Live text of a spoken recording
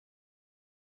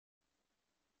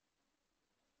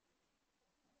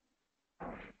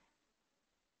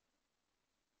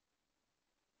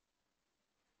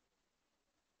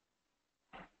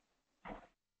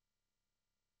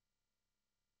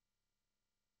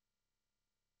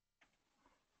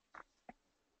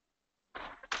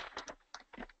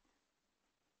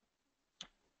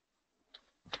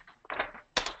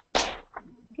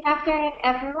Afternoon,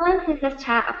 everyone. This is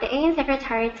Cha of the AeHIN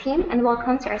Secretary team, and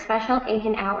welcome to our special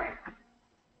AeHIN Hour.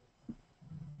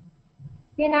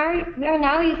 We are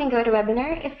now using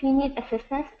GoToWebinar. If you need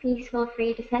assistance, please feel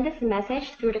free to send us a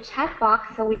message through the chat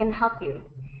box so we can help you.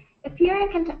 If you are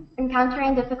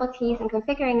encountering difficulties in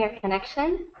configuring your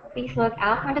connection, please log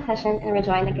out from the session and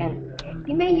rejoin again.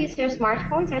 You may use your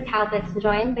smartphones or tablets to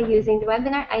join by using the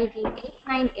webinar ID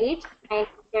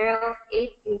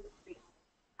 898-90883.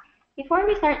 Before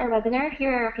we start our webinar,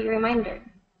 here are a few reminders.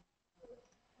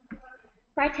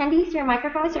 For attendees, your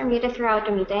microphones are muted throughout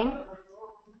the meeting.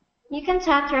 You can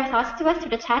chat your thoughts to us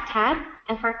through the chat tab,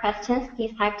 and for questions,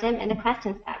 please type them in the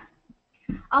questions tab.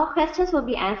 All questions will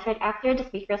be answered after the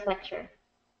speaker's lecture.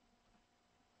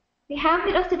 We have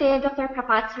with us today Dr.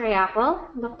 Prapat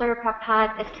Suriyaphol. Dr.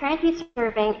 Prapat is currently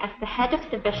serving as the head of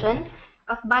division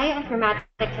of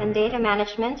Bioinformatics and Data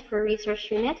Management for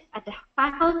Research Unit at the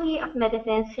Faculty of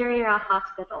Medicine Suriyaphol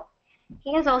Hospital.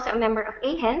 He is also a member of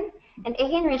AeHIN and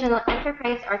AeHIN Regional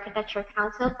Enterprise Architecture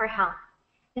Council for Health.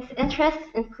 His interests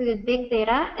include big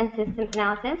data and system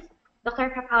analysis. Dr.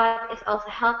 Prapat is also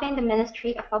helping the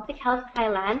Ministry of Public Health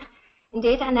Thailand in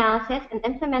data analysis and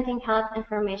implementing health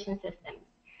information systems.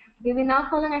 We will now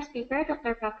call on our speaker,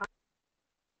 Dr. Prapat.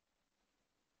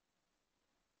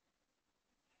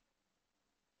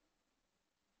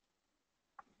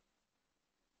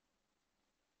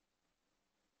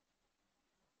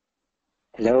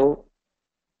 Hello.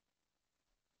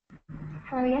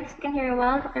 Hello, yes, we can hear you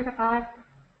well, Dr. Prapat.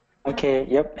 Okay,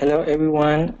 yep. Hello,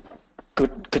 everyone.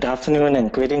 Good afternoon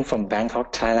and greeting from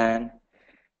Bangkok, Thailand.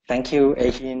 Thank you,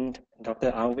 AeHIN,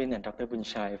 Dr. Alvin, and Dr.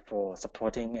 Bunchai for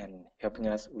supporting and helping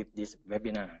us with this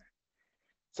webinar.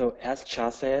 So, as Cha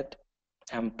said,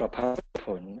 I'm Prapat.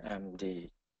 I'm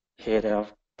the head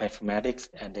of Bioinformatics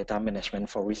and Data Management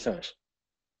for Research,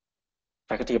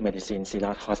 Faculty of Medicine,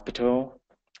 Suriyaphol Hospital,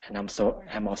 and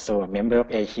I'm also a member of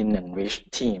AeHIN and REACH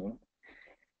team.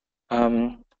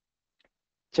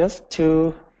 Just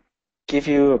to give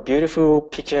you a beautiful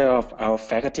picture of our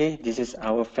faculty, this is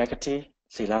our faculty,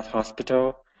 Suriyaphol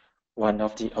Hospital, one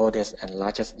of the oldest and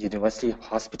largest university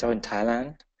hospital in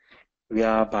Thailand. We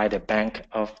are by the bank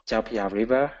of Chao Phraya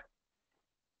River,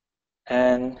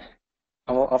 and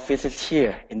our office is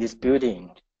here in this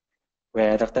building,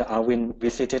 where Dr. Alvin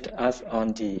visited us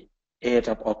on the 8th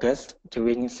of August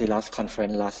during Suriyaphol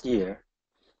conference last year.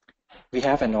 We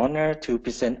have an honor to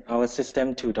present our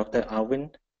system to Dr. Alvin,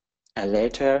 and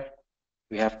later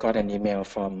we have got an email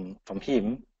from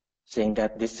him saying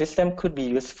that this system could be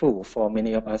useful for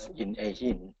many of us in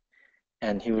AeHIN,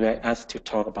 and he would like us to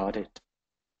talk about it.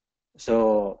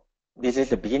 So this is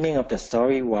the beginning of the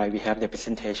story why we have the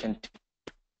presentation.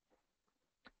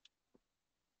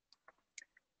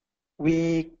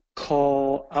 We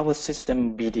call our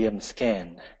system BDM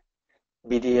scan.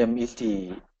 BDM is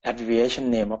the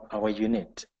abbreviation name of our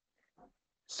unit.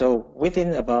 So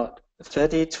within about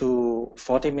 30 to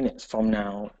 40 minutes from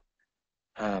now,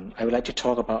 I would like to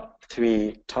talk about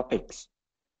 3 topics.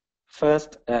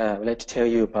 First, I would like to tell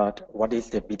you about what is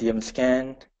the BDM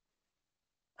scan,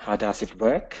 how does it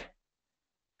work,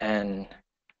 and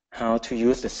how to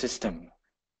use the system.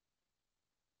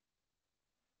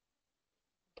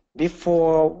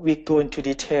 Before we go into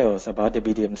details about the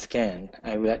BDM scan,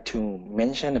 I would like to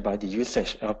mention about the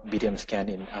usage of BDM scan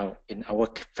in our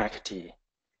faculty.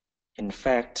 In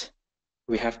fact,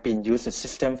 we have been using the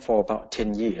system for about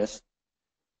 10 years.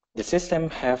 The system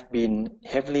have been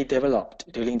heavily developed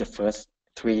during the first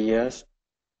 3 years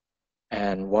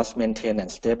and was maintained and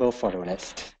stable for the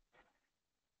rest.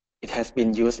 It has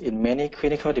been used in many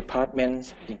clinical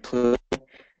departments, including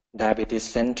Diabetes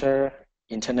Center,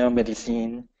 Internal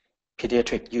Medicine,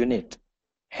 Pediatric Unit,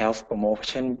 Health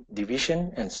Promotion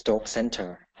Division, and Stroke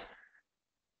Center.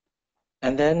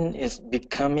 And then it's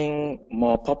becoming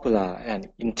more popular and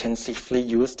intensively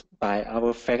used by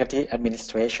our faculty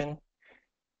administration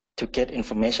to get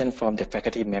information from the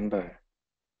faculty member.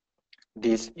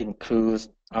 This includes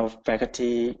our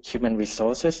faculty human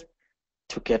resources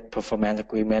to get performance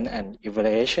agreement and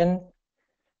evaluation.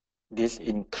 This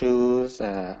includes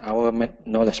our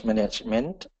knowledge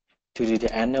management to do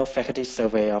the annual faculty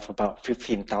survey of about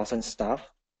 15,000 staff,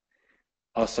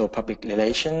 also public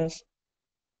relations,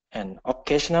 and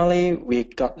occasionally we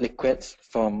got requests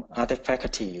from other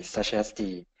faculties such as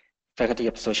the Faculty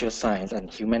of Social Science and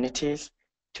Humanities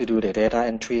to do the data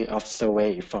entry of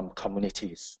survey from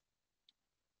communities.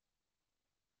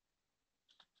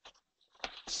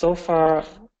 So far,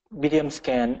 BDM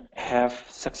scan have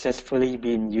successfully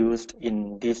been used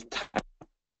in these type of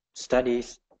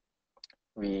studies.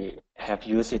 We have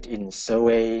used it in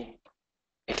survey,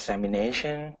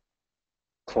 examination,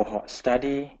 cohort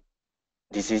study,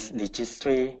 disease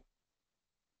registry,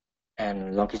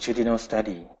 and longitudinal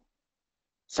study,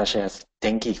 such as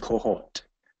dengue cohort,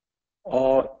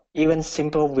 or even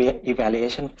simple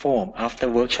evaluation form after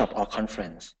workshop or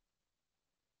conference.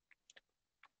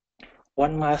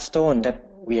 One milestone that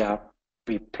we are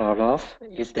proud of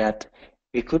is that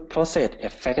we could process a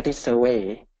faculty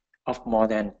survey of more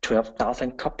than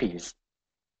 12,000 copies,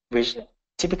 which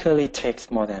typically takes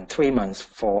more than 3 months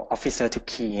for officer to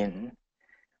key in.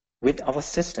 With our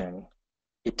system,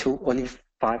 it took only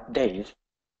 5 days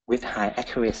with high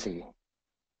accuracy,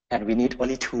 and we need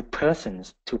only 2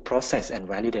 persons to process and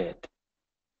validate.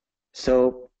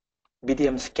 So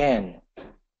BDM Scan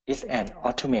is an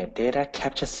automated data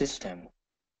capture system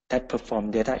that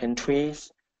performs data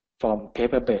entries from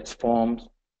paper-based forms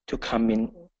to come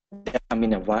in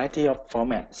a variety of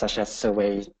formats such as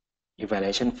survey,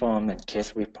 evaluation form, and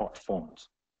case report forms.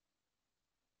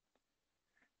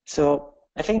 So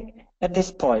I think at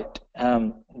this point,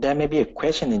 there may be a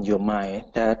question in your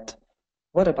mind that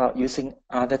what about using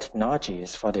other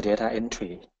technologies for the data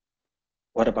entry?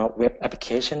 What about web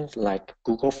applications like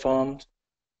Google Forms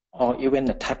or even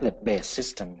a tablet-based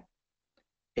system?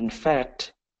 In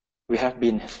fact, we have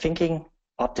been thinking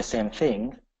of the same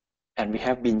thing, and we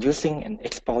have been using and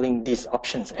exploring these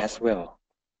options as well.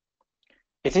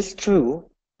 It is true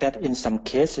that in some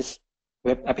cases,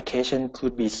 web application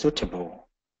could be suitable.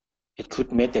 It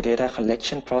could make the data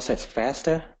collection process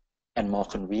faster and more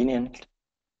convenient.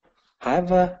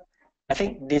 However, I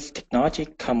think this technology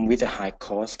comes with a high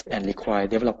cost and require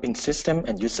developing system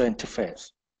and user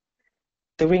interface.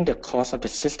 During the course of the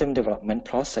system development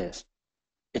process,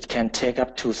 it can take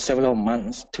up to several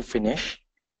months to finish.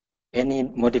 Any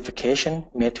modification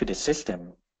made to the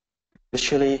system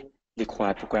usually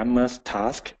require programmers'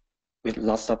 tasks with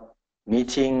lots of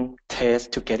meeting tests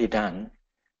to get it done,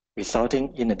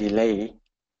 resulting in a delay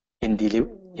in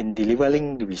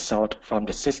delivering the result from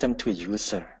the system to a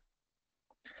user.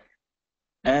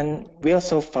 And we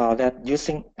also found that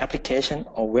using application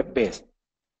or web-based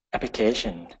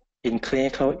application in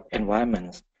clinical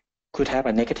environments could have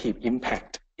a negative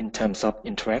impact in terms of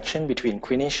interaction between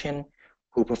clinicians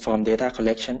who perform data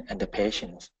collection and the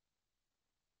patients.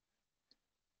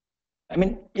 I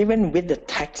mean, even with the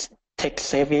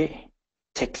tech-savvy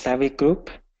group,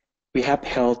 we have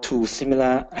held 2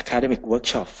 similar academic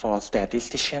workshops for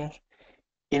statisticians.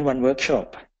 In one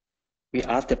workshop, we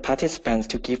asked the participants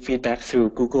to give feedback through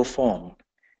Google Form.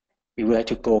 We would like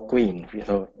to go green,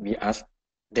 so we asked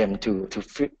them to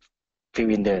fill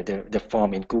in the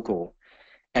form in Google.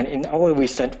 And in our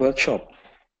recent workshop,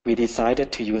 we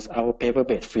decided to use our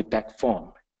paper-based feedback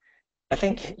form. I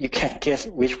think you can guess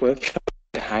which workshop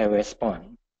the higher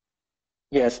response.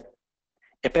 Yes,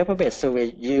 a paper-based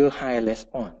survey yields higher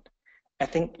response. I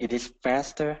think it is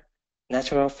faster,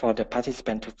 natural for the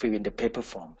participant to fill in the paper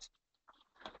forms.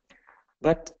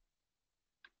 But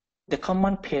the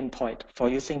common pain point for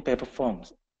using paper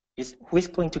forms is who is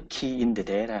going to key in the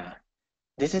data.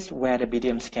 This is where the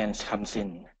BDM scans comes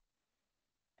in.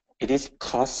 It is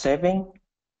cost saving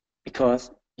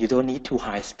because you don't need to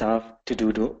hire staff to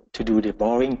do the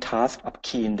boring task of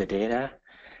keying the data.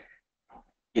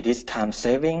 It is time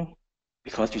saving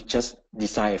because you just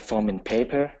design a form in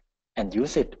paper and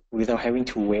use it without having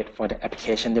to wait for the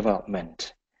application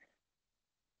development.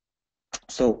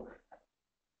 So,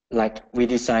 like we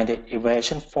designed the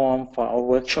evaluation form for our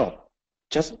workshop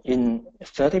just in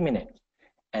 30 minutes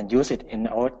and use it in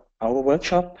our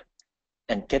workshop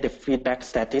and get the feedback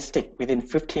statistic within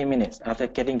 15 minutes after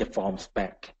getting the forms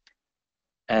back.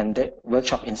 And the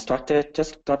workshop instructor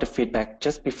just got the feedback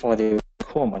just before they went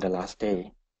home on the last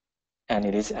day. And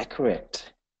it is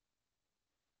accurate.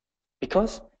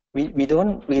 Because we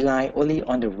don't rely only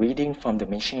on the reading from the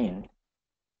machine.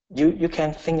 You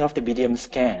can think of the BDM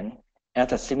scan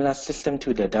as a similar system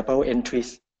to the double entry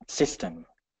system.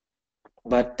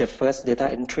 But the first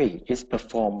data entry is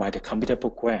performed by the computer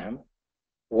program,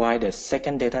 while the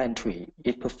second data entry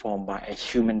is performed by a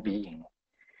human being.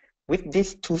 With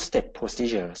these two-step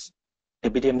procedures, the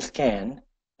BDM scan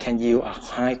can yield a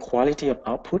high quality of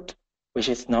output, which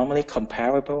is normally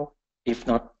comparable, if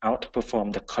not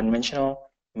outperform, the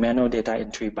conventional manual data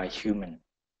entry by human.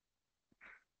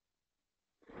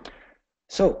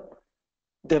 So,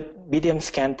 the BDM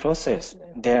scan process,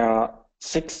 there are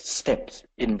 6 steps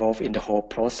involved in the whole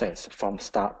process from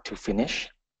start to finish.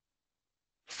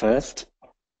 First,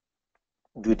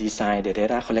 you design the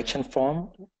data collection form,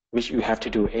 which you have to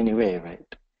do anyway,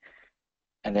 right?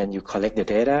 And then you collect the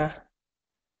data,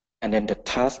 and then the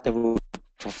task that will be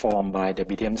performed by the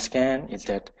BDM scan is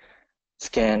that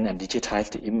scan and digitize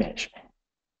the image,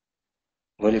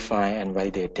 verify and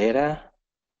validate data,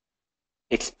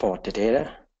 export the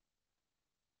data,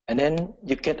 and then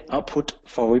you get output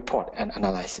for report and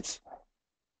analysis.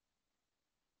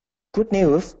 Good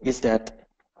news is that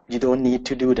you don't need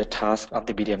to do the task of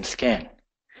the BDM scan.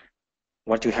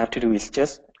 What you have to do is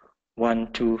just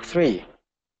 1, 2, 3.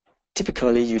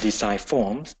 Typically, you design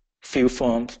forms, fill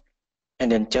forms,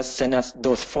 and then just send us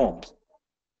those forms,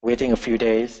 waiting a few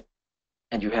days,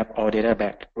 and you have all data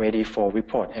back ready for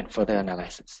report and further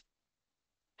analysis.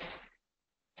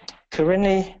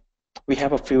 Currently, we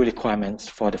have a few requirements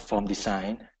for the form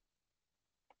design.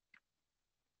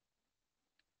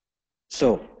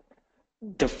 So,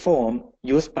 the form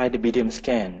used by the BDM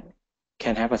scan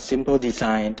can have a simple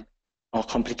design or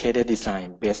complicated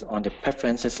design based on the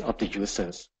preferences of the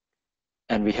users.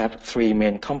 And we have 3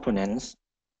 main components: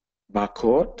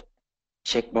 barcode,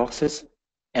 checkboxes,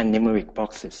 and numeric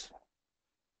boxes.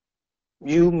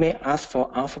 You may ask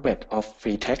for alphabet or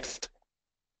free text.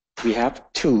 We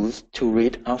have tools to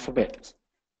read alphabets,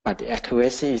 but the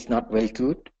accuracy is not very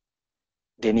good.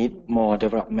 They need more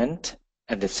development,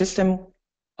 and the system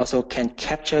also can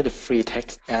capture the free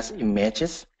text as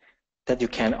images that you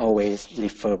can always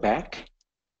refer back.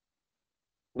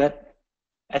 But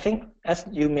I think, as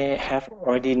you may have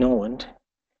already known,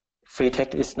 free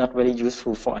text is not very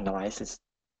useful for analysis.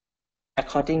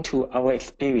 According to our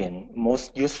experience,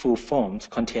 most useful forms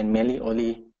contain mainly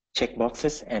only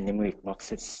checkboxes and numeric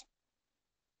boxes.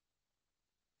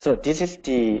 So this is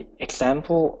the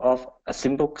example of a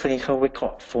simple clinical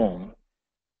record form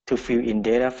to fill in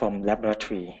data from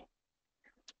laboratory.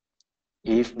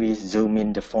 If we zoom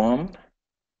in the form,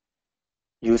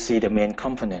 you see the main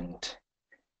component.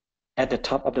 At the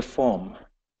top of the form,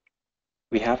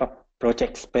 we have a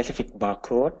project-specific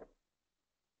barcode.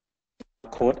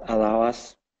 Barcode allows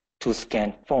us to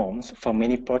scan forms for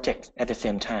many projects at the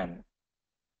same time,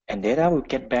 and data will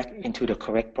get back into the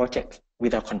correct project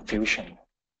without confusion.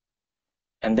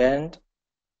 And then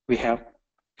we have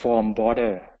form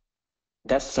border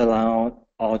that surround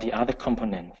all the other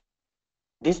components.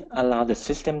 This allows the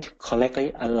system to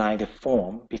correctly align the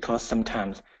form because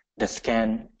sometimes the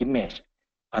scan image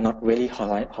are not really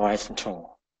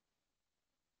horizontal.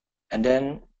 And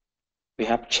then we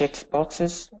have check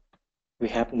boxes, we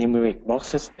have numeric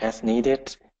boxes as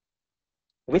needed.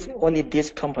 With only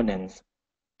these components,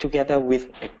 together with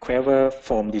a clever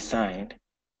form design,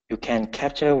 you can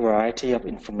capture a variety of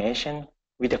information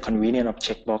with the convenience of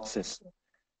checkboxes.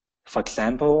 For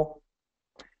example,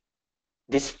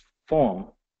 this form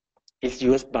is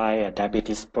used by a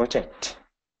diabetes project.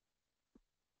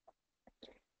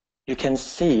 You can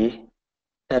see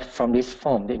that from this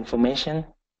form, the information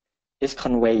is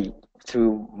conveyed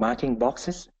through marking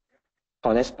boxes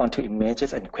correspond to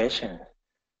images and questions.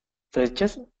 So it's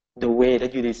just the way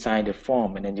that you design the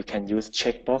form, and then you can use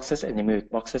checkboxes and numeric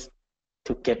boxes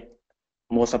to get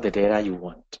most of the data you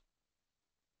want.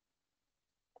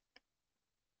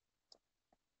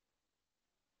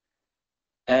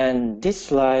 And this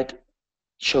slide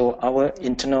shows our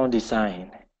internal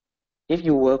design. If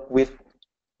you work with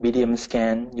BDM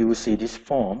scan, you will see this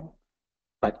form.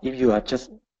 But if you are just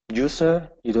user,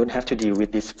 you don't have to deal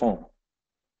with this form.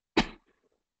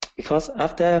 Because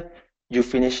after you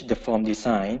finish the form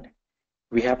design,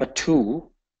 we have a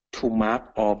tool to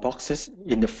mark all boxes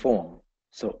in the form.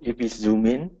 So if we zoom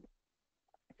in,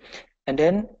 and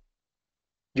then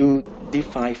you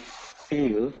define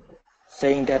field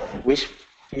saying that which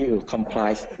field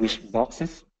complies which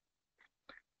boxes.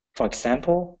 For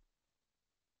example,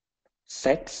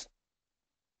 sex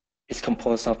is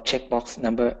composed of checkbox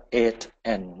number 8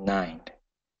 and 9.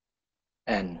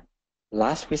 And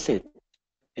last visit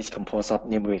is composed of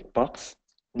numeric box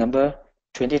number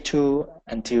 22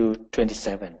 until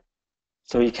 27.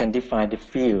 So you can define the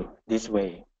field this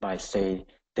way by saying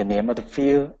the name of the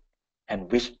field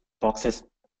and which boxes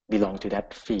belong to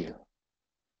that field.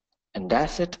 And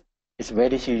that's it. It's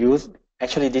ready to use.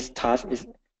 Actually, this task is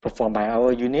performed by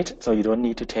our unit, so you don't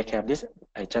need to take care of this.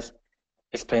 I just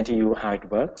explain to you how it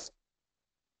works.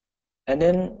 And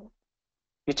then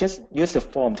you just use the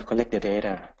form to collect the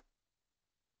data.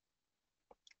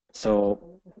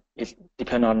 So it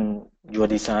depends on your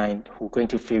design, who's going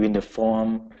to fill in the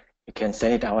form. You can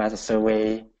send it out as a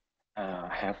survey,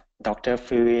 have doctor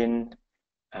fill in,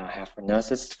 have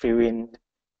nurses fill in.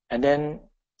 And then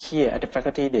here at the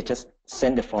faculty, they just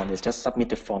send the form, they just submit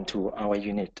the form to our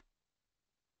unit.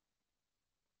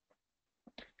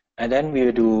 And then we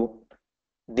will do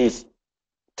these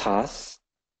tasks,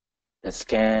 the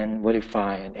scan,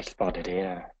 verify, and export the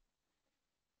data.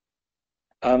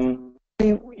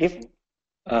 If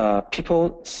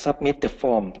people submit the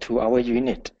form to our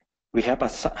unit, we have a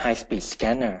high-speed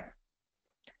scanner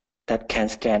that can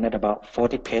scan at about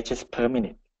 40 pages per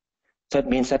minute. So it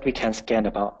means that we can scan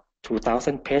about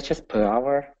 2,000 pages per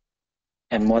hour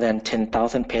and more than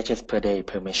 10,000 pages per day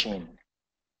per machine.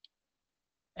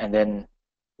 And then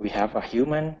we have a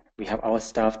human, we have our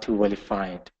staff to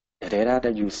verify the data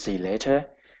that you see later,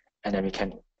 and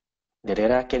then the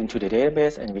data get into the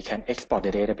database and we can export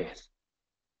the database.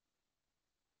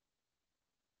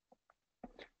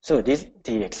 So this is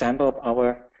the example of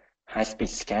our high-speed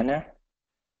scanner.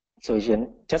 So you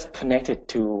can just connect it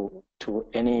to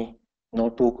any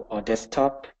notebook or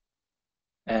desktop.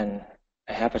 And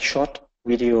I have a short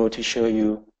video to show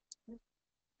you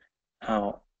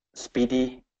how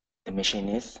speedy the machine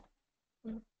is.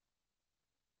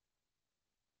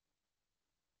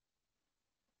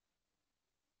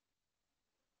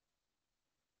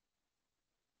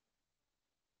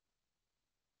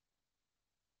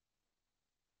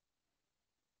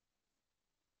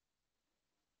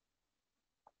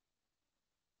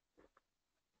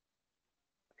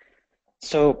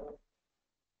 So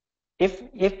if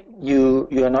you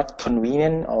are not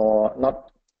convenient or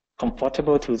not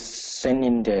comfortable to send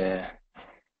in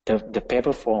the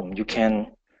paper form, you can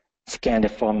scan the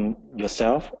form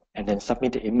yourself and then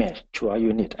submit the image to our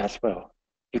unit as well.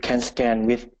 You can scan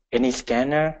with any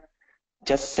scanner.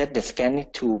 Just set the scanning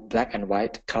to black and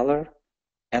white color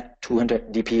at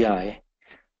 200 dpi.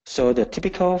 So the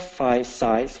typical file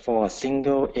size for a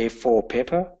single A4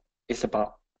 paper is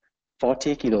about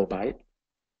 40 kilobytes.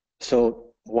 So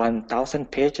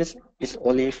 1,000 pages is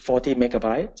only 40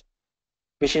 megabytes,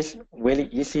 which is very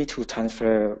easy to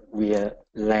transfer via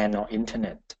LAN or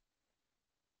internet.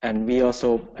 And we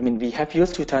also, we have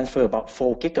used to transfer about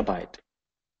 4 gigabytes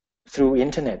through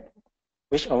internet,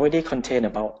 which already contain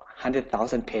about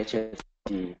 100,000 pages.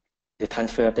 The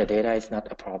transfer of the data is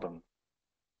not a problem.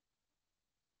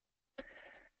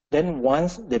 Then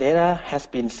once the data has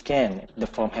been scanned, the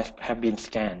form have been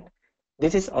scanned.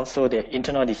 This is also the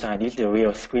internal design. This is the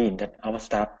real screen that our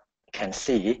staff can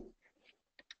see.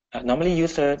 Normally,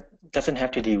 user doesn't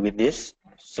have to deal with this,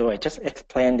 so I just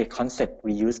explain the concept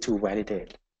we use to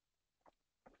validate.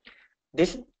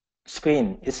 This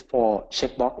screen is for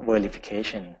checkbox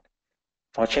verification.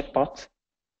 For checkbox,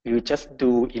 you just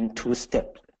do in 2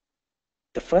 steps.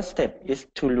 The first step is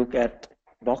to look at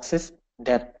boxes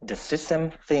that the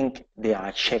system think they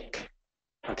are checked.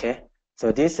 Okay,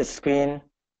 so this screen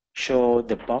shows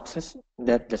the boxes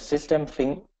that the system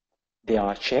think they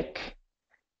are checked.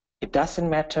 It doesn't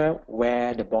matter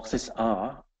where the boxes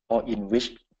are or in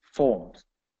which forms.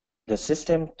 The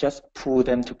system just pull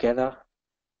them together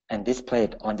and display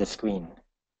it on the screen.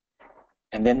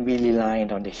 And then we rely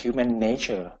on the human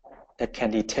nature that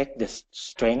can detect the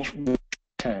strange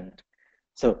pattern.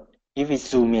 So if we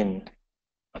zoom in,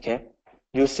 okay,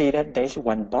 you see that there's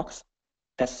one box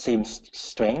that seems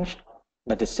strange,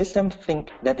 but the system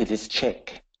thinks that it is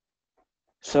checked.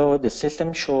 So the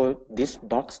system shows this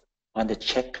box on the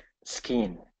check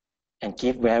screen and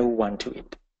give value 1 to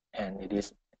it, and it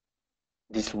is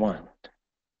this one.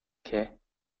 Okay.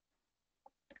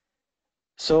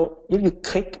 So if you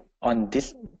click on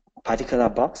this particular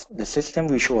box, the system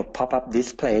will show a pop-up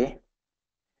display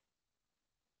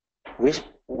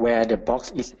where the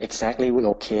box is exactly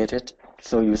located,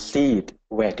 so you see it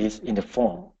where it is in the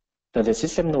form. So the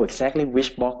system knows exactly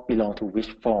which box belongs to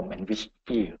which form and which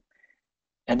field.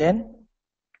 And then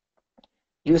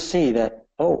you see that,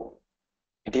 oh,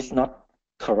 it is not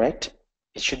correct.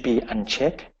 It should be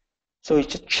unchecked. So you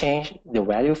just change the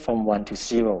value from 1 to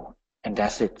 0, and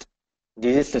that's it.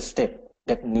 This is the step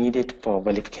that needed for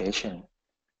verification.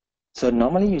 So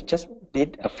normally you just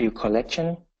did a few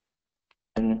collection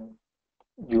and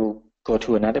you go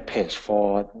to another page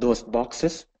for those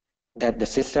boxes that the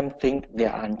system think they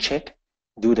are unchecked,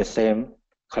 do the same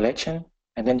collection,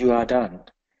 and then you are done.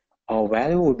 All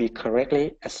value will be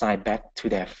correctly assigned back to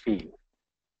their field.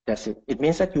 That's it. It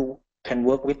means that you can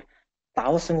work with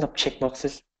thousands of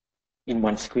checkboxes in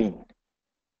one screen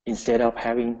instead of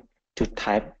having to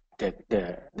type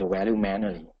the value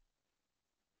manually.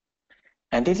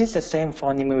 And this is the same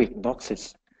for numeric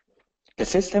boxes. The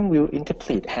system will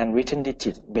interpret handwritten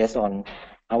digits based on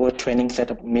our training set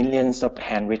of millions of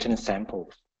handwritten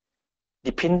samples.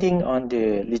 Depending on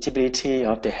the legibility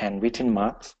of the handwritten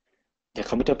marks, the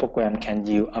computer program can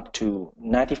yield up to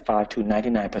 95 to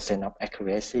 99% of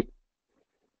accuracy.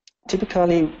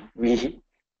 Typically, we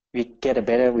get a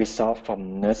better result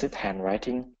from nurses'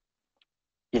 handwriting.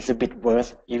 It's a bit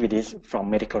worse if it is from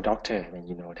medical doctor, and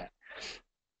you know that.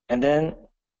 And then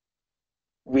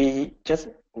we just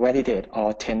validate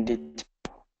all 10 digits.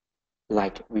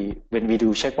 Like when we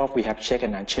do checkbox, we have check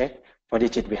and uncheck. For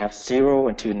digit, we have 0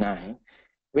 until 9.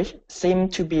 which seem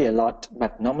to be a lot,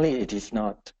 but normally it is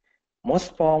not.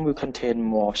 Most forms will contain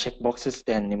more checkboxes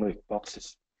than numeric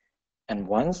boxes. And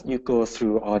once you go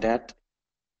through all that,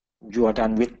 you are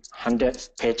done with hundreds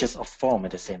of pages of form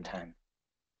at the same time.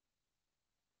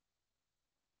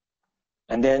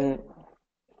 And then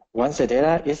once the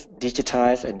data is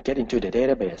digitized and get into the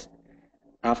database,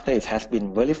 after it has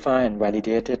been verified and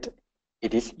validated,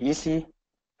 it is easy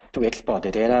to export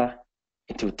the data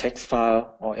into text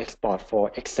file or export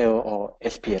for Excel or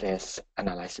SPSS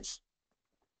analysis.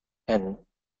 And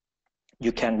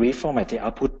you can reformat the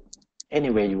output any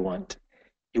way you want.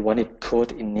 You want it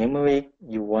coded in numeric,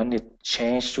 you want it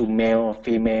changed to male or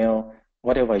female,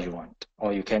 whatever you want.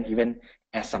 Or you can even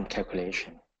add some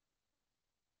calculation.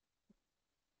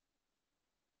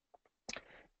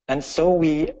 And so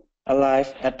we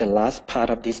arrive at the last part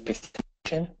of this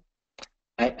presentation.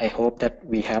 I hope that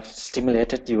we have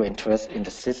stimulated your interest in the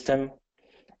system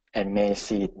and may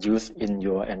see it used in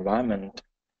your environment.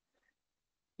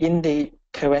 In the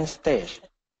current stage,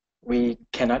 we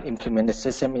cannot implement the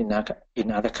system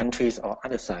in other countries or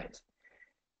other sites,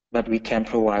 but we can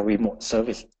provide remote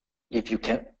service if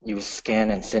you scan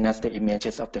and send us the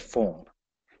images of the form.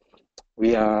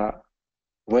 We are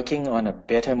working on a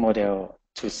better model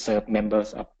to serve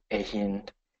members of AeHIN.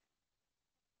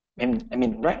 I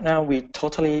mean, right now we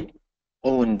totally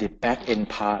own the back-end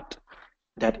part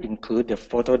that include the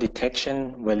photo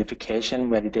detection, verification,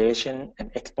 validation, and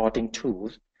exporting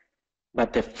tools.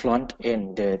 But the front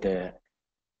end, the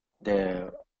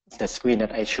screen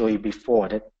that I showed you before,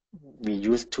 that we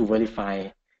used to verify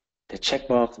the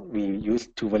checkbox, we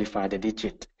used to verify the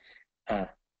digit.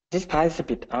 This part is a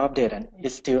bit outdated and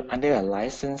is still under a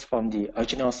license from the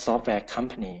original software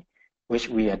company, which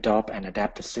we adopt and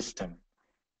adapt the system.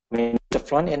 I mean, the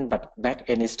front end, but back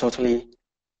end is totally,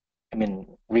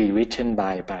 rewritten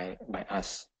by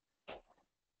us.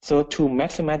 So to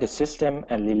maximize the system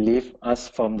and relieve us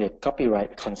from the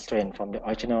copyright constraint from the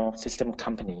original system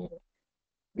company,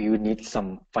 we will need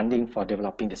some funding for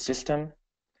developing the system.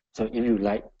 So if you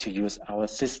like to use our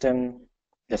system,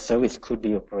 the service could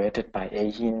be operated by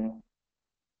AeHIN.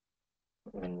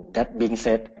 That being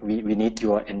said, we need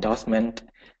your endorsement.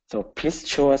 So please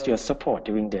show us your support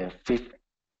during the 5th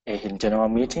AeHIN general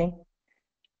meeting.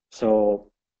 So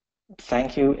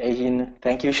thank you, AeHIN.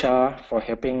 Thank you, Shah, for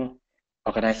helping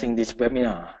organizing this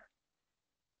webinar.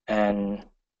 And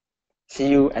see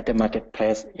you at the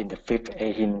marketplace in the 5th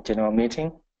AeHIN general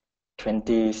meeting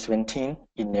 2017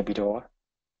 in Nebidor.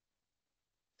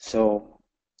 So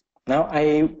now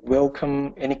I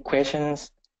welcome any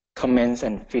questions, comments,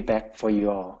 and feedback for you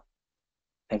all.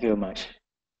 Thank you very much.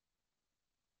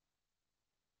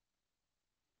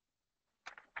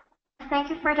 Thank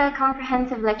you for the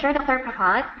comprehensive lecture, Dr.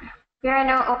 Prapat. We are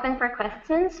now open for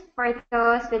questions. For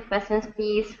those with questions,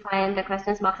 please find the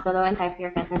questions box below and type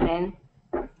your questions in.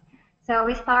 So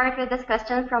we start with this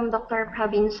question from Dr.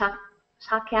 Praveen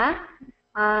Shakya.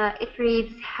 It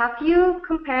reads, have you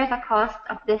compared the cost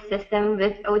of this system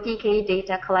with ODK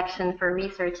data collection for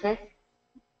researches?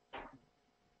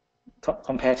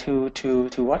 Compared to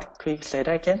what? Could you say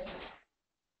that again?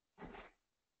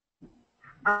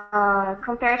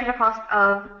 Compared to the cost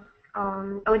of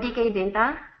ODK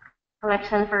data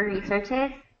collection for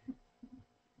researches.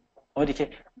 ODK,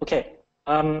 okay.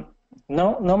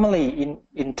 No, normally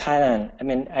in Thailand,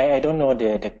 I don't know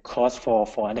the cost for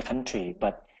other country,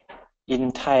 but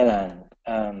in Thailand,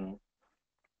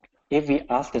 if we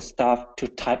ask the staff to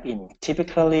type in,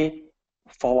 typically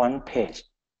for one page,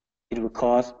 it will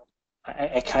cost,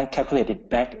 I can't calculate it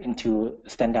back into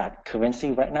standard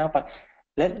currency right now, but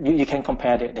you can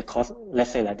compare the cost,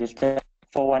 let's say like this,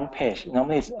 for one page,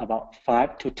 normally it's about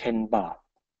 5 to 10 baht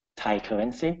Thai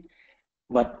currency,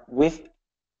 but with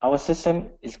our system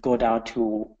is go down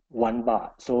to 1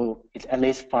 baht, so it's at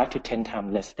least 5 to 10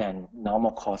 times less than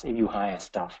normal cost if you hire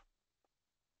staff.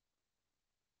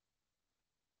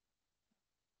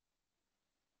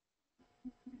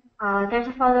 There's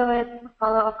a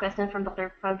follow-up question from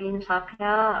Dr. Praveen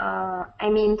Shakya.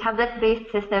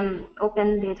 Tablet-based system,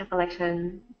 open data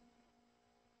collection.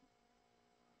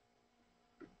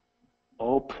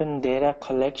 Open data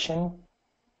collection?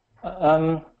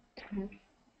 I'm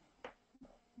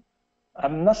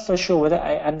not so sure whether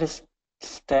I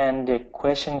understand the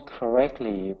question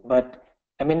correctly, but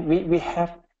we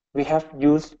have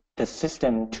used the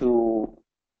system to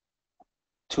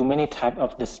many types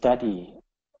of the study,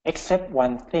 except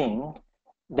one thing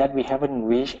that we haven't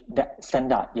reached that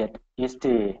standard yet is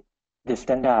the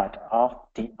standard of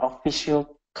the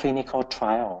official clinical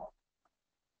trial.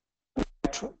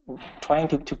 Trying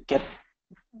to get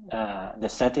the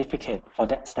certificate for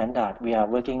that standard. We are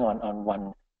working on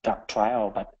one drug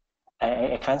trial, but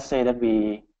I can't say that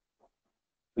we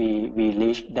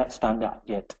reached that standard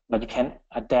yet. But you can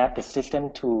adapt the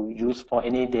system to use for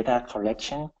any data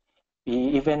collection. We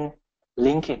even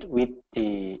link it with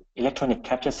the electronic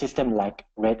capture system like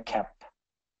RedCap.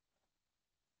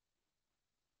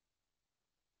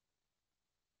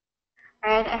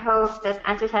 All right, I hope that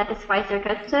answer satisfies your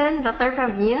question, Dr.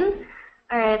 Praveen.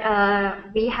 All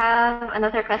right, we have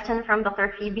another question from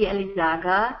Dr. Phoebe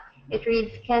Elizaga. It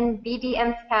reads, can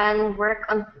BDM scan work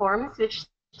on forms which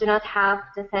do not have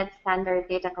the said standard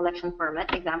data collection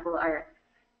format? Example are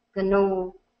the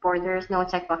no borders, no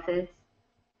checkboxes.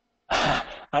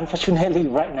 Unfortunately,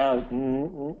 right now,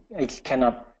 it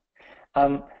cannot,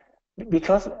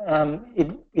 because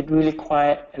it will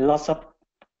require lots of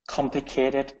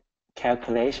complicated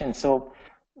calculations. So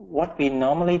what we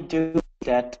normally do is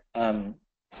that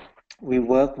we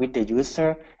work with the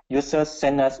user. Users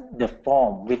send us the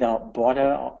form without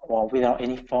border or without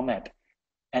any format,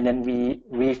 and then we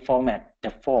reformat the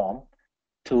form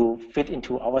to fit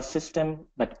into our system,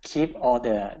 but keep all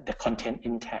the content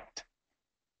intact.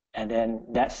 And then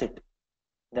that's it.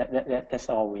 That's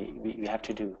all we have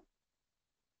to do.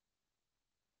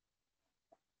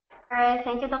 All right,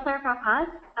 thank you, Dr. Prapat.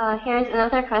 Here's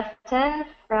another question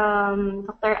from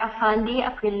Dr. Afandi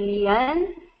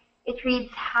Aprilian. It reads,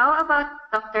 how about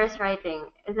doctor's writing?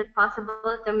 Is it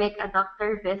possible to make a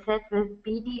doctor visit with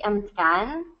BDM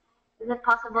scan? Is it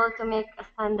possible to make a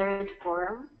standard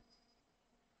form?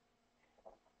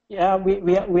 Yeah,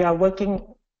 we are working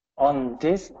on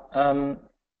this.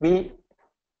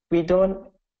 We don't.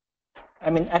 I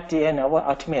mean, at the end, our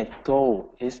ultimate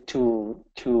goal is to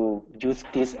use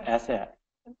this as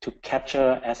to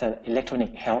capture as an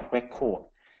electronic health record.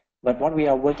 But what we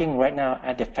are working right now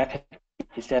at the faculty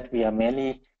is that we are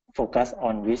mainly focused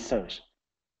on research.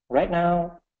 Right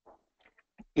now,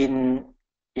 in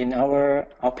our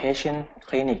outpatient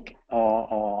clinic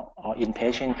or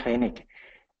inpatient clinic,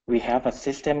 we have a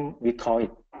system, we call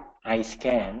it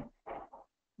iScan,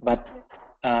 but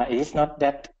it is not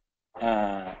that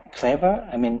clever.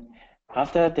 I mean,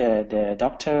 after the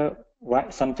doctor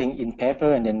write something in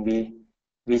paper, and then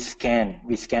we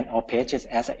scan all pages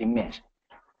as an image,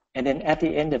 and then at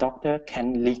the end the doctor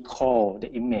can recall the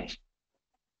image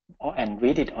and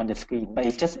read it on the screen, but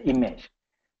it's just image.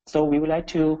 So we would like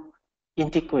to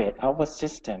integrate our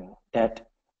system that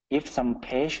if some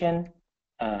patient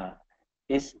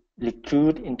is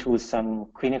recruited into some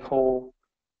clinical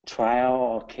trial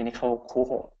or clinical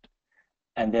cohort,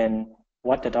 and then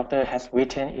what the doctor has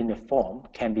written in the form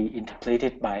can be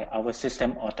interpreted by our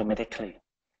system automatically.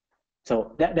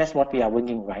 So that's what we are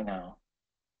working right now.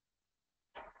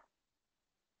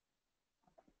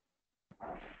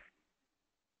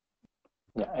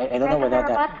 Yeah, I don't know whether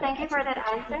that. Thank you for that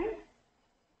answer.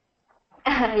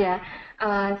 Yeah.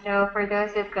 So for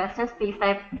those with questions, please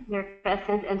type your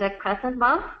questions in the questions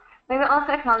box. We will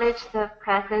also acknowledge the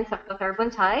presence of Dr.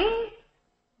 Bunchai.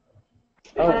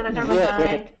 Oh, Dr.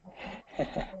 yeah.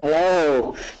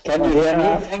 Hello, can you hear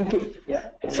me? Thank you. Yeah.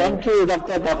 Thank you,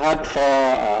 Dr. Prapat,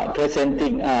 for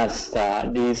presenting us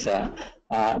this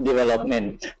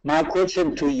development. My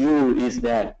question to you is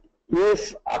that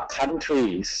if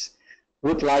countries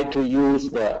would like to use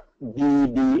the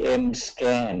BDM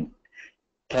scan,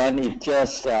 can it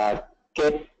just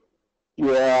get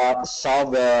your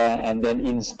software and then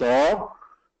install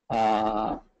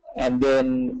and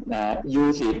then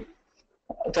use it?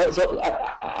 So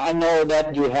I know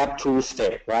that you have two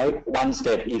steps, right? One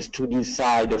step is to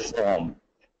design the form.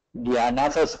 The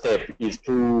another step is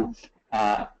to,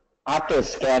 after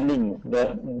scanning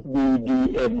the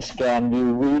BDM scan,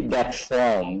 you read that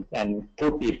form and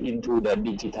put it into the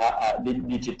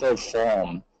digital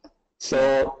form.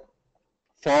 So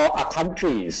for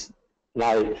countries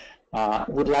like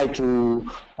would like to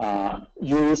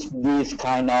use this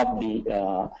kind of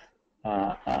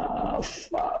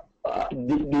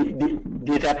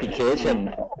this application,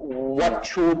 what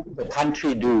should the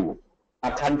country do?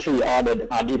 A country or the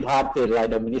department like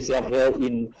the Ministry of Health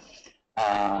in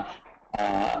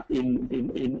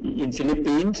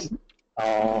Philippines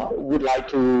would like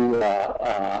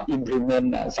to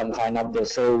implement some kind of the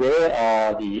survey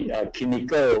or the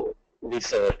clinical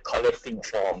research collecting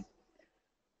form.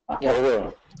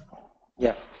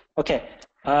 Yeah. Okay.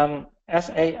 As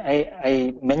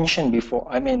I mentioned before,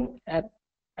 I mean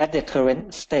at the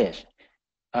current stage,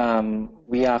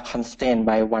 we are constrained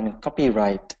by one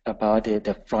copyright about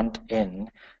the front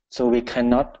end, so we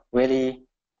cannot really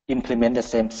implement the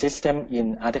same system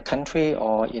in other country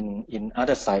or in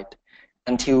other site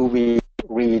until we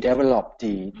redevelop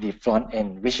the front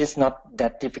end, which is not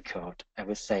that difficult, I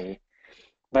would say.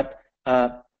 But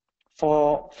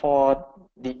for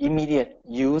the immediate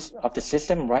use of the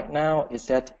system right now is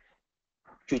that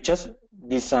you just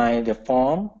design the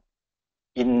form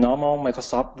in normal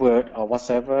Microsoft Word or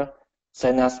whatever,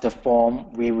 send us the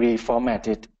form, we reformat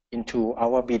it into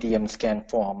our BDM scan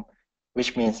form,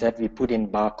 which means that we put in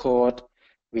barcode,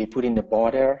 we put in the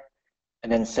border,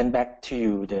 and then send back to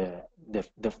you the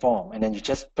form. And then you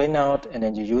just print out, and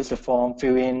then you use the form,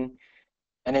 fill in,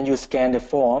 and then you scan the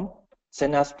form,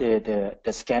 send us the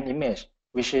scan image,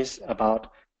 which is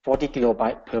about 40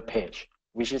 kilobytes per page,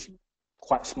 which is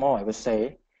quite small, I would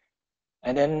say.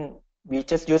 And then we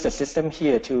just use the system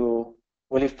here to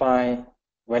verify,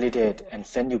 validate, and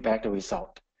send you back the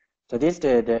result. So this is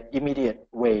the immediate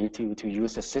way to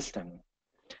use the system.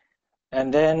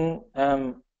 And then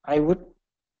I would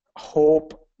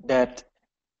hope that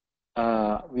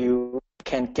we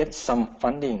can get some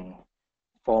funding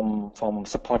from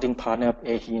supporting partner of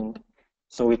AeHIN,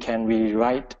 so we can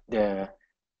rewrite the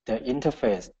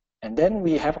interface, and then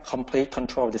we have complete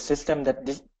control of the system, that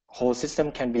this whole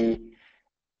system can be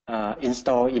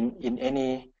installed in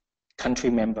any country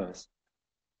members.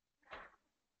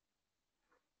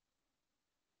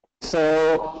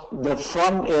 So the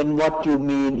front end, what you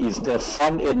mean is the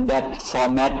front end that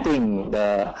formatting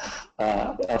the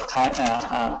I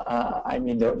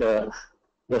mean the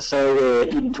survey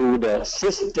into the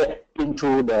system,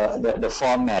 into the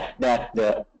format that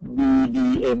the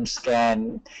BDM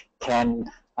scan can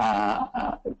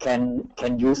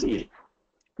use it.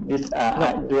 This,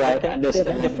 no, do I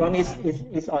understand? The front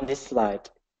is on this slide.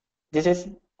 This is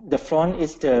the front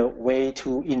is the way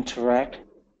to interact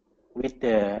with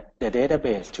the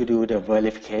database to do the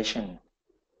verification.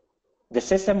 The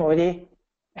system already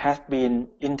has been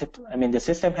the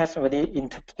system has already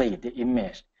interpreted the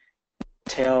image,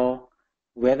 tell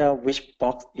whether which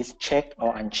box is checked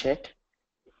or unchecked.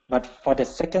 But for the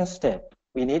second step,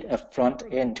 we need a front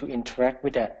end to interact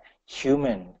with a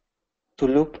human to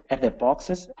look at the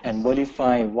boxes and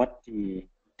verify what the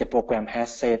program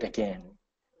has said again.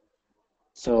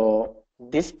 So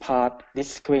this part,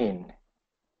 this screen,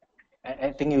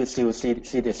 I think you still see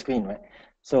the screen, right?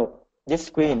 So this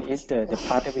screen is the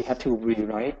part that we have to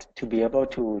rewrite to be able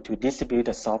to distribute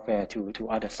the software to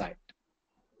other sites.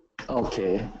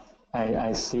 Okay,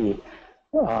 I see.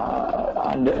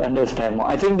 Understand more.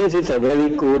 I think this is a very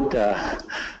good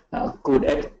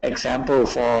example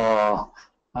for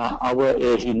our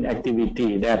AeHIN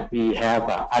activity, that we have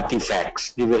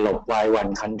artifacts developed by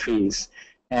one countries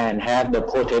and have the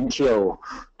potential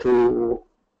to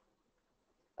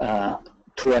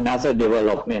another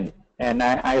development. And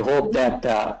I hope that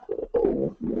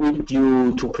with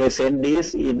you to present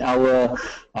this in our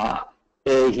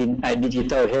AeHIN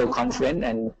Digital Health Conference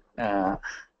and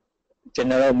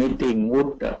general meeting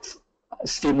would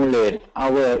stimulate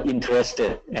our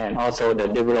interested and also the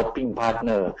developing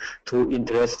partner to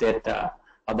interested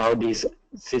about this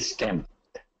system.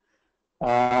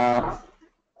 Another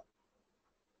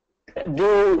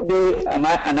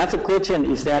question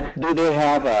is that, do they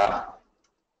have a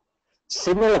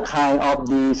similar kind of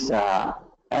this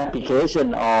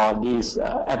application or this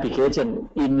application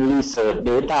in research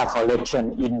data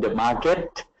collection in the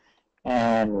market,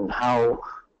 and how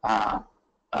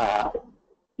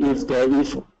if there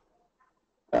is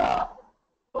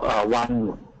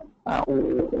one,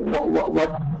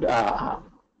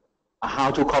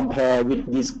 how to compare with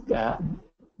this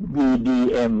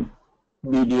BDM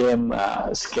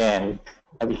scan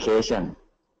application?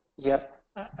 Yep.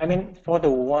 I mean, for the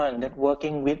one that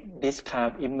working with this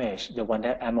kind of image, the one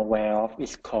that I'm aware of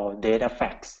is called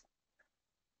DataFacts.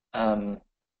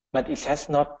 But it has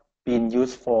not been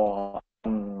used for,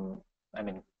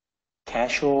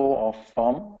 casual or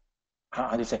form.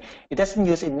 How do you say? It doesn't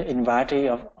use in variety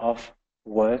of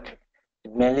work.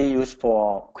 It mainly used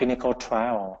for clinical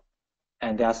trial,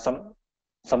 and there are some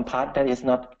part that is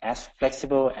not as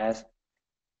flexible as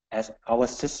our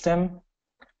system.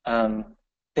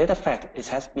 DataFact, it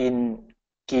has been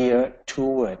geared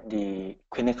toward the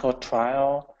clinical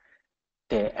trial.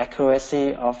 The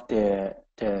accuracy of the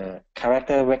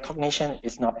character recognition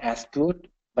is not as good,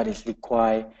 but it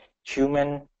requires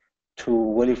human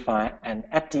to verify. And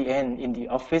at the end, in the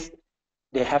office,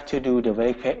 they have to do the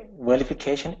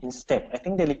verification in steps. I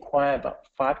think they require about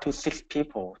 5 to 6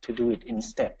 people to do it in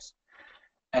steps.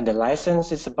 And the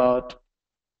license is about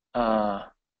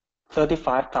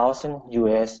 35,000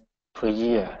 US per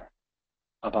year.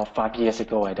 About 5 years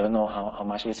ago, I don't know how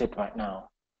much is it right now.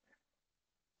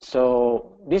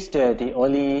 So this is the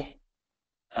only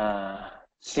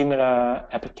similar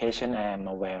application I am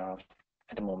aware of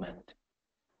at the moment.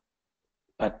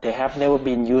 But they have never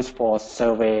been used for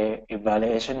survey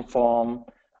evaluation form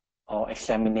or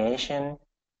examination.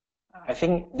 I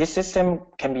think this system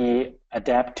can be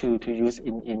adapted to use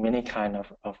in many kind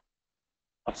of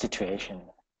situation.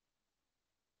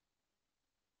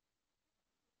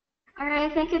 All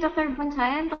right, thank you, Dr.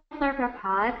 Buntay and Dr.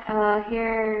 Prapat.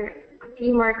 Here are a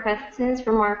few more questions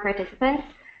from our participants.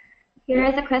 Here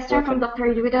is a question from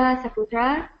Dr. Yuda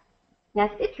Saputra.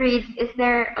 Yes, it reads, is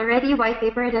there already a white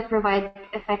paper that provides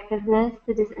effectiveness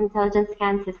to this intelligent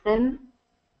scan system?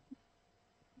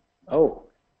 Oh,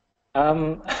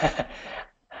 I'm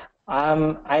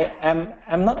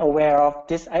not aware of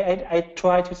this. I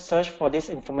tried to search for this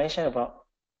information about,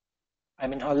 I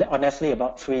mean, honestly,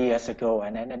 about 3 years ago,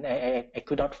 and I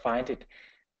could not find it.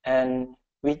 And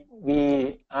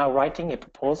we are writing a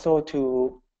proposal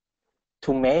to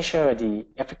measure the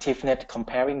effectiveness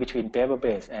comparing between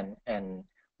paper-based and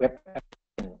web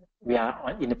application. We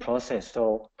are in the process,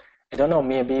 so I don't know.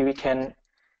 Maybe we can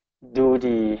do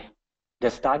the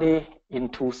study in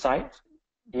 2 sites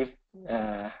if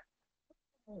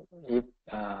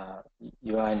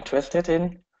you are interested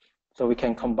in. So we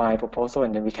can combine proposal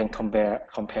and then we can compare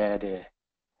the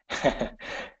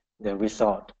the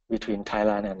result between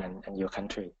Thailand and your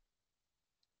country.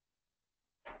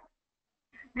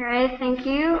 All right, thank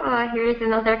you. Here is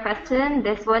another question.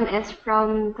 This one is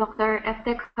from Dr.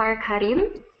 Eftekhar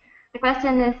Karim. The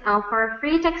question is, for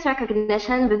free text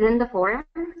recognition within the form,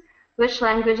 which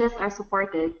languages are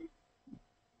supported?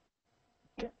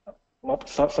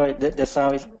 Sorry, the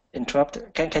sound is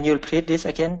interrupted. Can you repeat this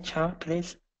again, Charles,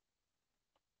 please?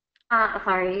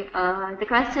 Sorry. The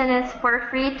question is, for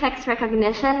free text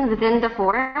recognition within the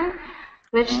form,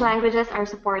 which languages are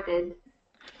supported?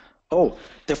 Oh,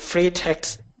 the free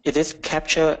text, it is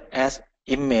captured as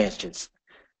images.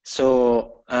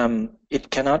 So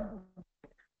it cannot,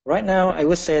 right now I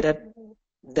would say that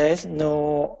there is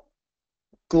no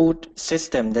good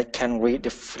system that can read the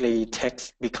free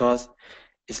text because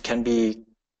it can be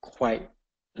quite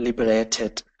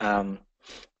liberated.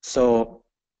 So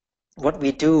what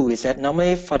we do is that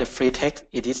normally for the free text,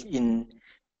 it is in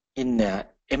the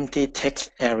empty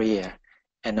text area.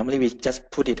 And normally we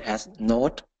just put it as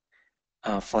note.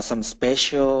 For some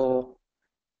special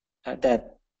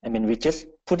we just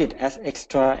put it as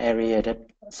extra area that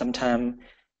sometimes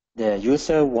the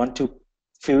user want to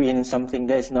fill in something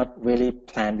that is not really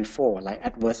planned before, like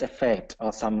adverse effect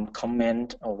or some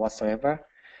comment or whatsoever.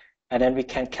 And then we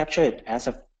can capture it as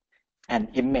an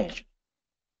image.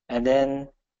 And then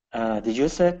the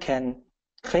user can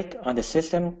click on the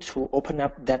system to open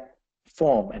up that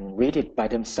form and read it by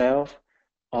themselves,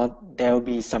 or there will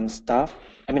be some stuff.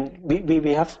 I mean,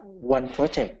 we have one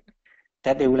project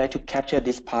that they would like to capture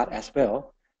this part as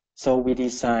well. So we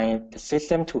designed the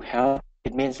system to help.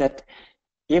 It means that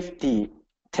if the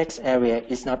text area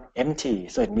is not empty,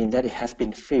 so it means that it has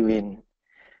been filled in.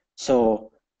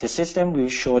 So the system will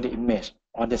show the image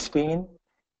on the screen,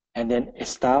 and then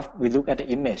staff will look at the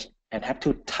image and have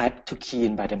to type to key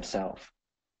in by themselves.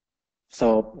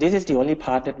 So this is the only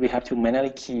part that we have to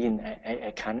manually key in.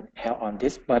 I can't help on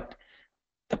this, but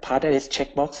the part that is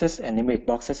check boxes and image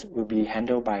boxes will be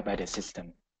handled by the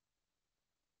system.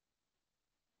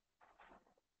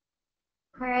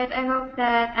 All right, I hope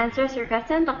that answers your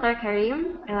question, Dr.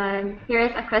 Karim. Here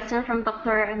is a question from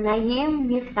Dr. Naeem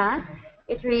Mifta.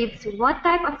 It reads, what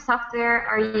type of software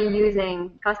are you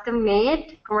using?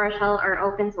 Custom-made, commercial, or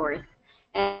open source?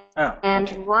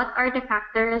 And what are the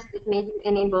factors that made you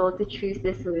enable to choose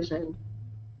this solution?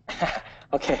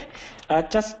 Okay,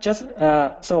 just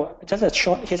a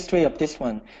short history of this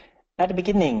one. At the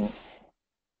beginning,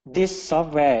 this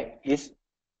software is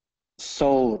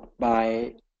sold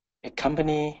by a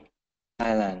company in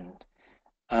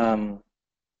Thailand.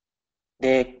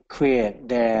 They create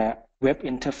their web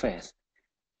interface,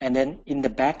 and then in the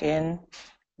back end,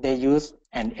 they use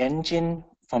an engine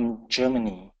from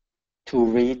Germany to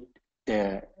read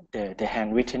the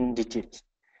handwritten digits.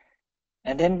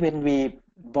 And then when we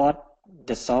bought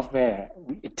the software,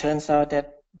 it turns out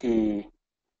that the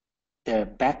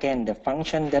backend, the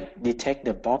function that detect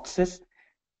the boxes,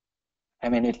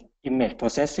 it's image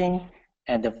processing,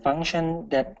 and the function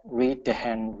that read the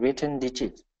handwritten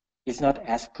digits is not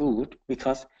as good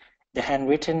because the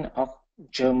handwritten of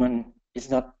German is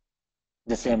not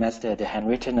the same as the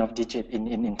handwritten of digit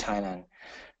in Thailand.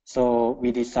 So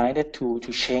we decided to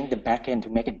change the backend to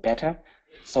make it better.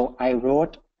 So I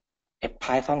wrote a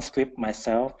Python script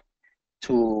myself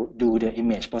to do the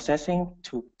image processing,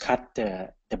 to cut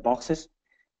the boxes.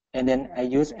 And then I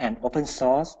use an open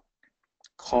source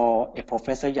called a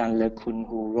Professor Yan Le Kun,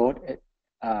 who wrote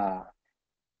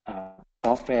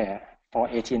software for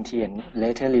AT&T and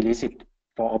later released it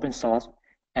for open source.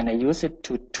 and I use it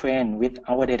to train with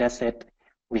our data set.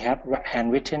 We have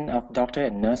handwritten of doctors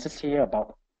and nurses here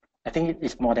about, I think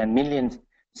it's more than millions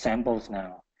samples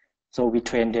now. So we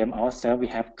train them ourselves. We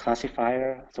have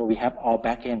classifier, so we have all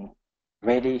backend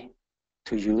ready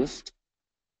to use.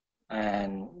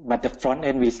 But the front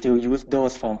end, we still use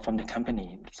those from the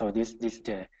company. So this is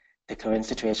the current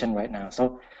situation right now.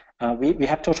 So we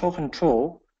have total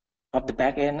control of the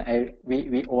back end.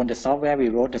 We own the software. We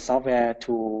wrote the software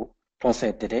to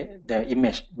process the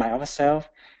image by ourselves,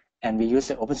 and we use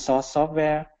the open source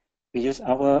software. We use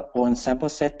our own sample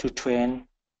set to train,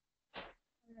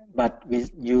 but we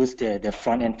use the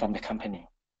front end from the company.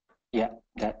 Yeah,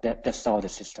 that's all the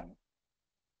system.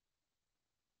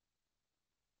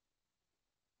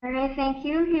 All right, thank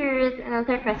you. Here is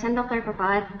another question, Dr.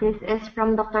 Prapat. This is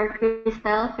from Dr.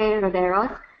 Cristel Ferreros.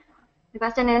 The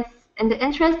question is, in the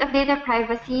interest of data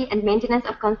privacy and maintenance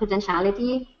of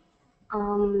confidentiality,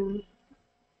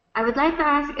 I would like to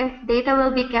ask if data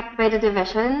will be kept by the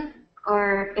division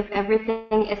or if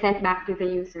everything is sent back to the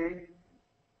user.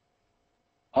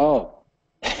 Oh,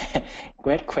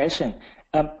 great question.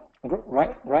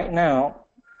 Right now,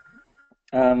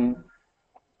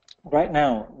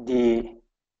 the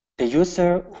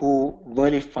user who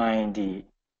verifying the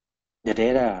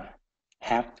data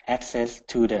have access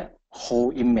to the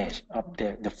whole image of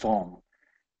the form.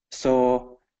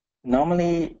 So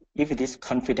normally, if it is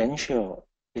confidential,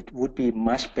 it would be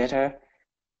much better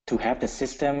to have the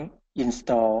system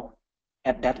installed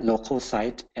at that local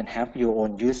site and have your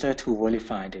own user to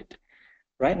verify it.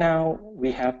 Right now,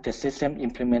 we have the system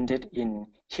implemented in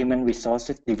Human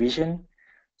Resources Division,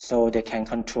 so they can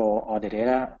control all the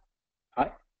data.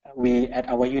 We at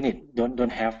our unit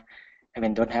don't have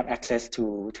access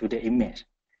to the image,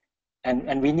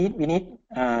 and we need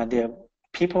the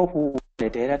people who the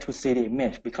data to see the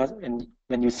image, because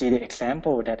when you see the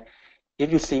example that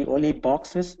if you see only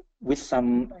boxes with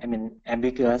some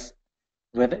ambiguous,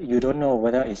 whether you don't know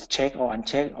whether it's checked or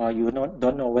unchecked, or you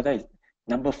don't know whether it's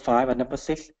number 5 or number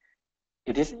 6,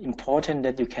 it is important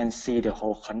that you can see the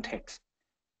whole context.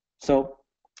 So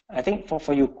I think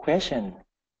for your question,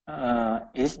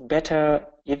 it's better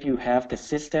if you have the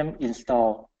system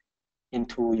installed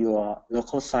into your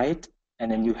local site,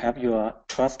 and then you have your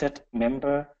trusted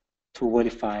member to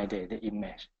verify the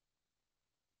image.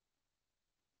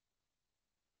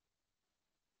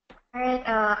 All right,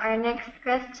 our next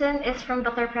question is from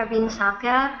Dr. Praveen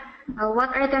Shakya.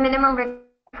 What are the minimum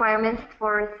requirements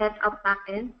for setup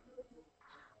backend?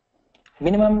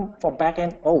 Minimum for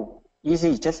backend,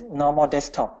 easy, just normal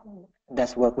desktop.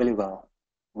 That's work really well,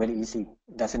 very easy,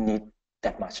 doesn't need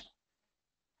that much.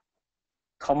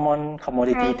 Common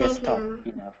commodity desktop,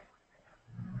 enough.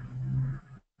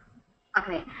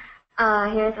 Okay,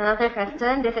 here's another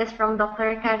question. This is from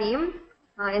Dr. Karim.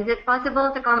 Is it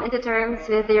possible to come into terms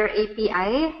with your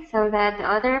API so that the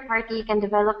other party can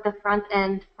develop the front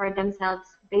end for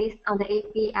themselves based on the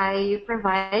API you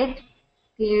provide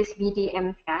to use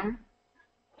BDM scan?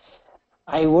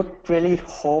 I would really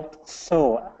hope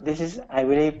so. This is I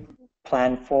really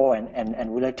plan for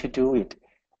and would like to do it.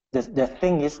 The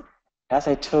thing is, as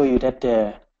I told you, that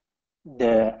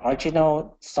the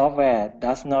original software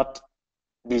does not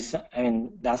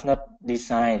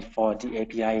design for the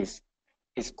APIs.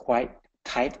 It's quite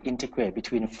tight integrate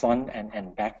between front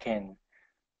and back end.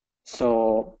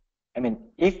 So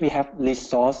if we have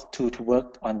resource to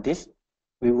work on this,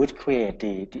 we would create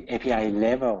the API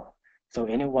level, so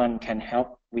anyone can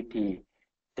help with the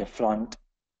front.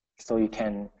 So you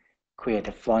can create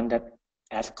a front that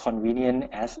as convenient,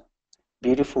 as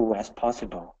beautiful as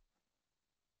possible.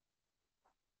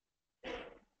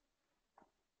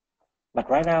 But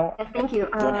right now, thank you.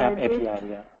 Don't have API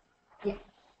yet. Yeah.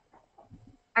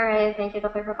 All right, thank you,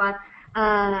 Dr. Prapat.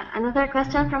 Another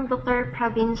question from Dr.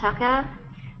 Praveen Shakya.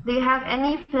 Do you have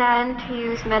any plan to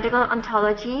use medical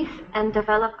ontologies and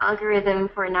develop algorithm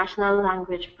for natural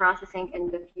language processing in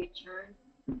the future?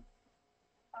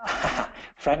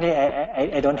 Frankly,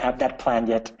 I don't have that plan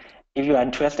yet. If you are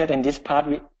interested in this part,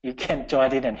 you can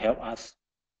join it and help us.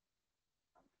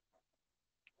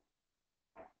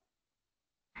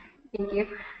 Thank you.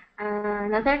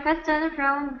 Another question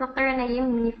from Dr.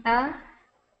 Naeem Nifta.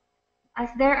 As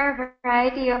there are a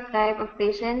variety of type of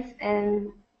patients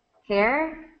and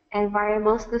care and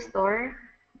variables to store,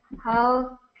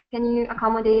 how can you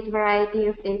accommodate variety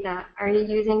of data? Are you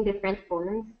using different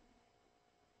forms?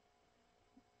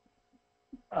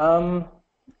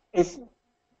 It's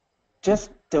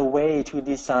just the way to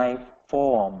design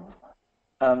form.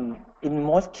 In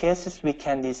most cases, we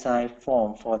can design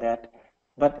form for that.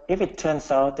 But if it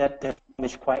turns out that the form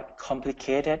is quite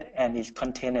complicated and it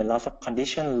contains a lot of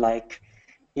conditions like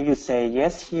if you say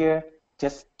yes here,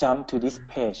 just jump to this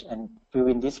page and fill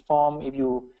in this form. If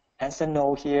you answer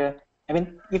no here, I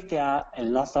mean, if there are a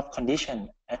lot of conditions,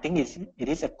 I think it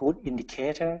is a good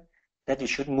indicator that you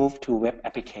should move to web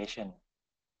application.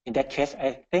 In that case,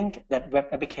 I think that web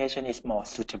application is more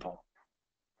suitable.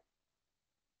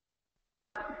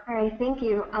 All right, thank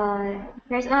you.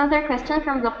 Here's another question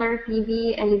from Dr.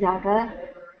 Phoebe Elizaga.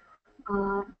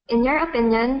 In your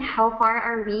opinion, how far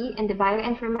are we in the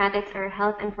bioinformatics or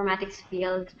health informatics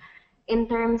field in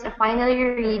terms of finally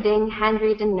reading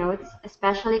handwritten notes,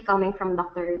 especially coming from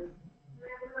doctors?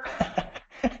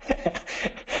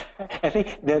 I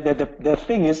think the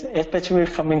thing is, especially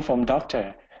coming from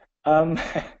doctor,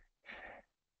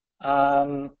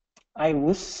 I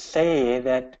would say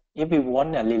that if we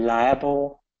want a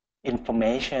reliable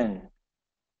information,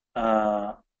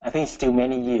 I think it's still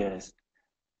many years.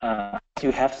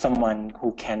 You have someone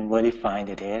who can verify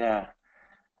the data.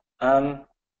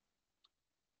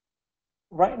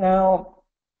 Right now,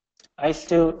 I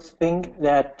still think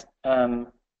that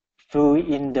fill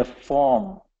in the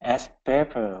form as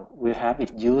paper will have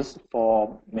it used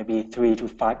for maybe 3 to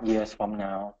 5 years from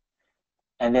now.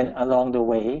 And then along the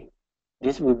way,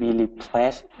 this will be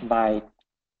replaced by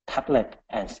tablet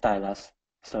and stylus.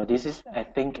 So this is, I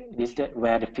think, this is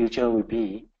where the future will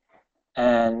be.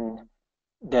 And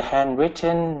the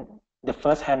handwritten, the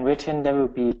first handwritten that will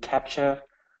be captured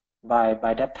by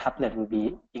that tablet will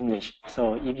be English.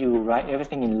 So if you write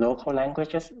everything in local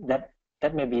languages, that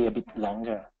may be a bit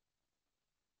longer.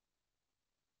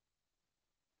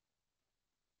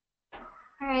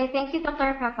 All right, thank you,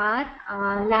 Dr. Prapat.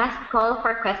 Last call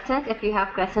for questions. If you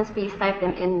have questions, please type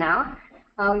them in now.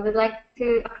 We would like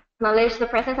to acknowledge the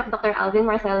presence of Dr. Alvin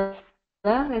Marcelo,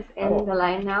 who is in the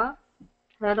line now.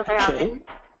 Hello, Dr. Alvin.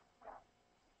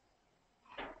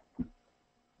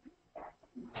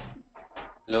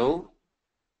 Hello.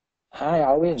 Hi,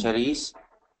 Alvin. Charisse.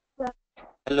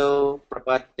 Hello,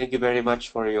 Prapat. Thank you very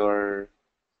much for your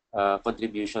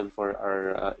contribution for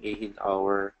our AeHIN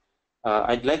hour.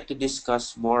 I'd like to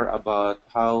discuss more about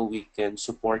how we can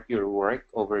support your work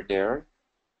over there,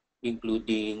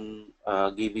 including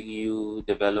giving you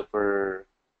developer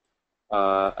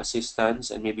assistance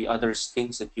and maybe other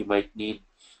things that you might need.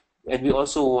 And we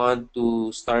also want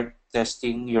to start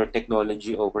testing your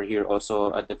technology over here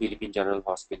also at the Philippine General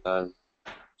Hospital.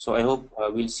 So I hope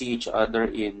we'll see each other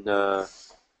in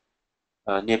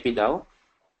Naypyidaw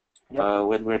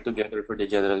when we're together for the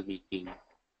general meeting.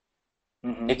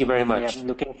 Thank you very much. Yeah, I'm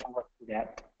looking forward to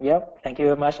that. Yep. Thank you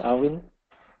very much, Alvin.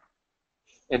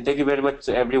 And thank you very much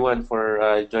to everyone for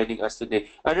joining us today.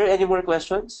 Are there any more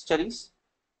questions, Charisse?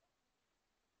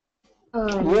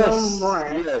 Yes. No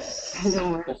more. Yes. No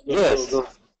more. Yes.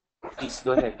 Please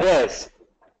go ahead. Yes.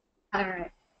 All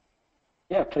right.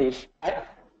 Yeah, please.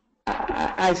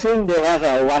 I think they have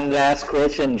one last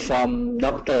question from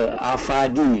Dr.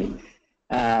 Afadi.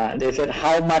 They said,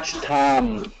 how much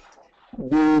time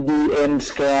BDM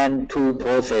scan to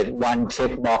process one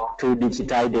checkbox to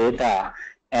digitize data,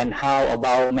 and how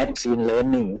about machine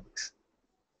learning?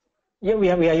 Yeah, we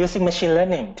are using machine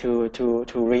learning to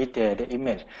read the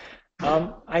image.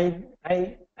 I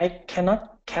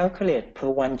cannot calculate per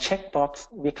one checkbox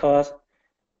because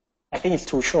I think it's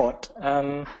too short.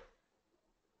 I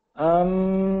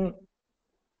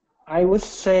would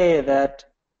say that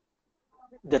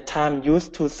the time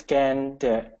used to scan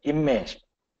the image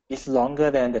is longer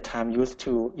than the time used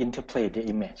to interpret the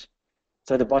image.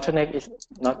 So the bottleneck is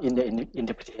not in the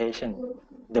interpretation.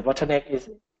 The bottleneck is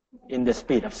in the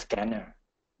speed of scanner.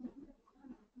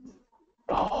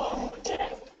 Oh, okay.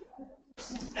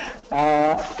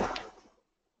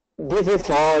 This is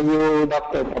for you,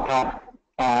 Dr. Prapat.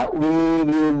 We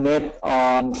will meet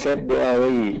on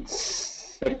February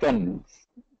 2nd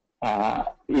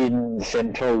in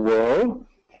Central World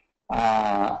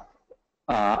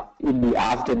in the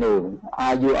afternoon.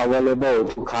 Are you available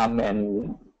to come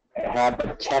and have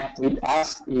a chat with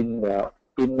us in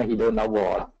Mahidol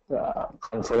Award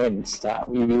conference?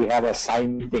 We will have a side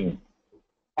meeting.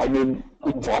 I mean,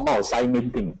 informal side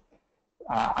meeting.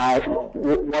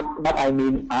 What I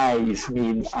mean, I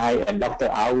and Dr.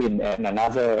 Alvin and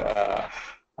another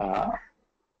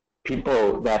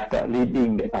people that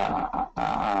leading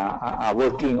are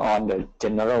working on the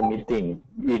general meeting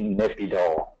in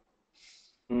Naypyidaw.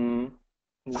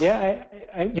 Yeah,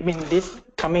 you mean this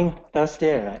coming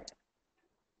Thursday, right?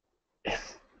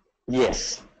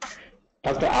 Yes.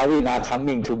 Dr. Alvin are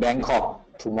coming to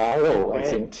Bangkok tomorrow, I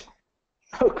think.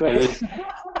 Oh, great.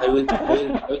 I will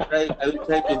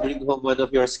try to bring home one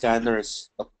of your scanners,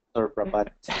 Dr. Prapat.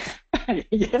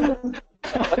 Yeah.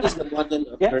 What is the model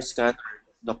of your scanner,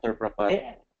 Dr.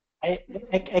 Prapat? I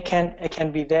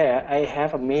can be there. I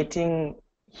have a meeting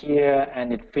here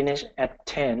and it finished at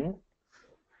 10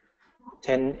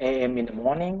 a.m. in the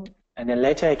morning, and then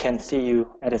later I can see you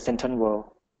at the Central World.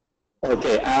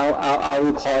 Okay, I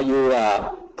will call you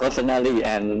personally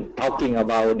and talking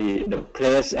about the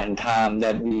place and time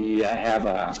that we have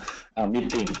a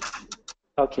meeting.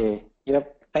 Okay.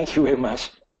 Yep. Thank you very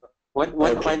much. One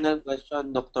Okay. final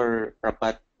question, Dr.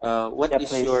 Prapat. What Yeah, is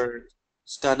please. your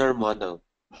scanner model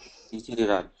in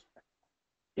Suriyaphol?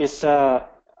 It's I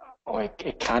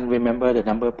can't remember the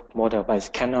number model, but it's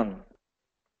Canon.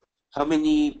 How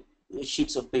many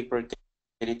sheets of paper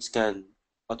can it scan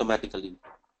automatically?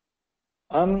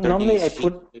 30 Normally I sheets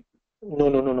put of paper?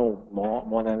 no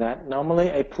more than that.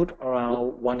 Normally I put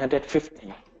around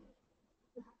 150.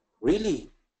 Really?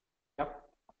 Yep.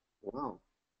 Wow.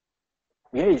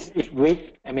 Yeah, it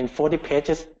weight. I mean 40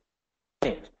 pages.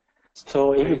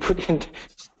 So if you put in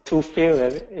too few,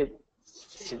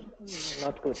 it's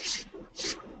not good.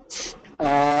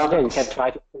 Yeah, you can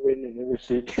try to win and you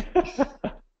see.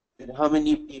 And how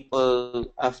many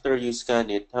people, after you scan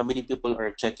it, how many people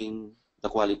are checking the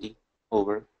quality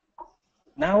over?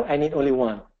 Now I need only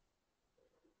one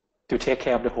to take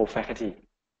care of the whole faculty.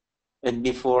 And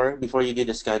before you did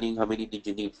the scanning, how many did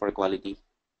you need for quality?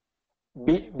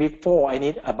 Before I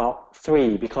need about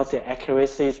 3 because the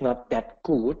accuracy is not that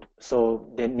good, so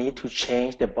they need to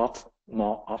change the box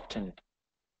more often.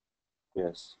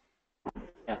 Yes.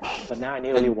 Yeah, but now I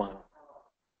need only one.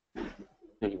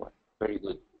 Only one. Very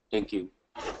good. Thank you.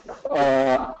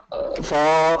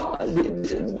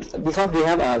 Because we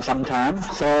have some time,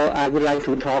 so I would like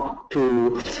to talk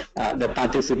to the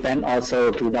participant, also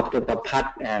to Dr.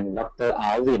 Prapat and Dr.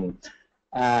 Alvin.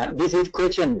 This is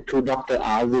question to Dr.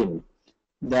 Alvin,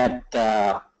 that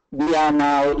we are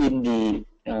now in the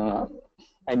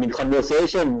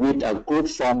conversation with a group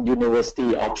from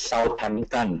University of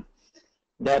Southampton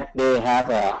that they have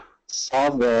a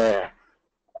software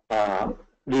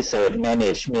research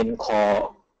management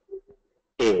called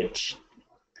AeHIN.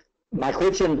 My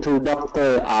question to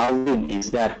Dr. Alvin is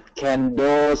that can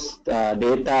those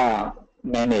data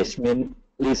management,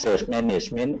 research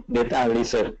management, data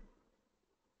research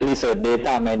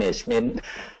data management,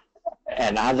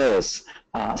 and others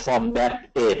from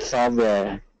that AeHIN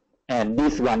software, and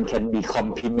this one can be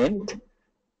complement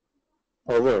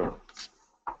over?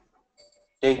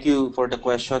 Thank you for the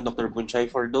question, Dr. Bunchai.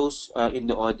 For those in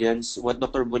the audience, what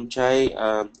Dr. Bunchai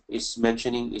is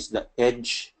mentioning is the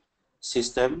EDGE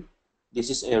system. This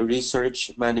is a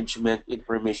research management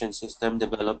information system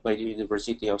developed by the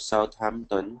University of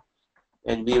Southampton.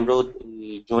 And we wrote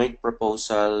a joint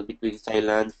proposal between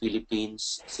Thailand,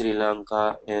 Philippines, Sri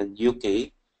Lanka, and UK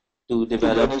to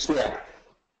develop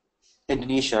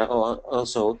Indonesia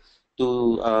also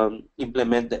to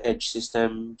implement the EDGE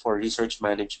system for research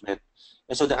management.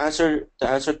 And so the answer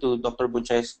to Dr.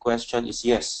 Bunchai's question is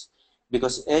yes,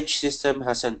 because EDGE system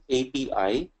has an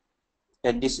API,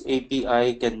 and this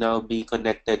API can now be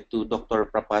connected to Dr.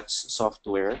 Prapat's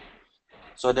software,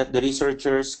 so that the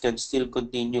researchers can still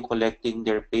continue collecting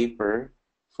their paper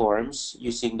forms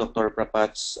using Dr.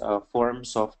 Prapat's form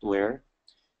software.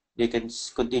 They can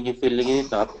continue filling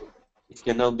it up. It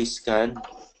can now be scanned,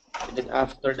 and then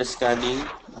after the scanning,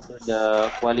 after the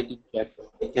quality check,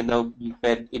 it can now be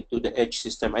fed into the EDGE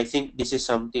system. I think this is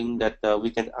something that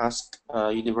we can ask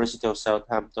University of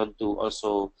Southampton to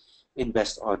also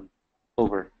invest on.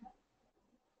 Over.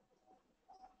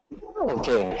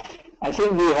 Okay. I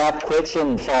think we have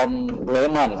question from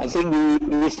Raymond. I think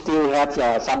we still have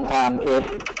some time,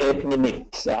 8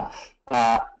 minutes. Dr.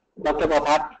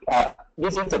 Prapat,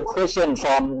 this is a question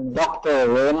from Dr.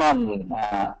 Raymond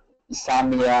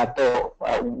Samiato,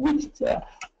 which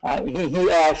he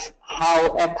asks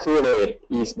how accurate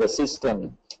is the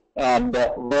system and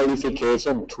the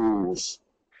verification tools.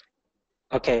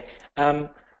 Okay. I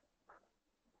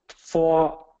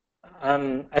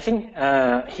think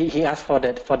he asked for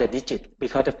the digit,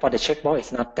 because for the checkbox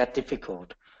it's not that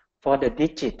difficult. For the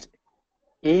digit,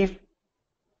 if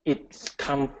it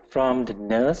comes from the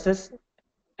nurses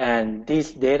and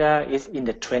this data is in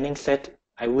the training set,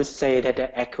 I would say that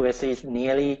the accuracy is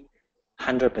nearly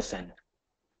 100%.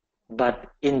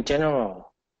 But in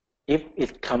general, if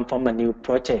it comes from a new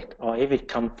project or if it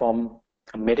comes from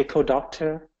a medical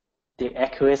doctor, the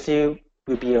accuracy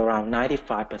will be around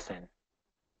 95%.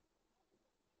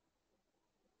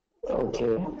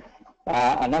 Okay.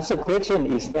 Another question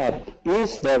is that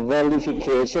is the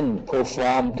verification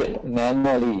performed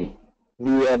manually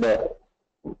via the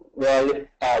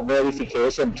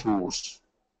verification tools?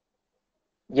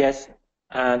 Yes,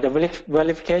 the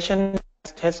verification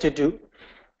has to do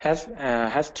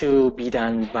has to be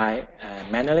done by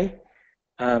manually.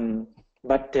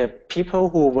 But the people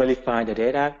who verify the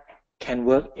data can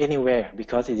work anywhere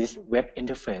because it is web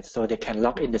interface, so they can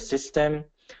log in the system,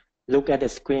 look at the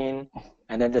screen,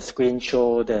 and then the screen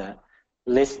show the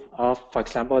list of, for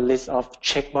example, list of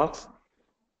checkbox,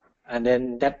 and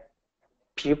then that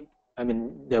the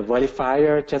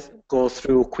verifier just goes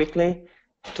through quickly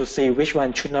to see which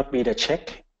one should not be the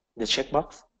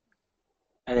checkbox,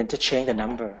 and then to change the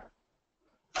number.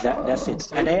 That's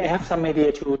it. And I have some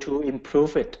idea to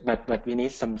improve it, but we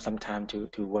need some time to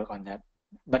work on that.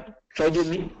 But so you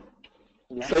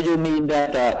mean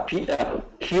that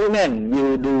human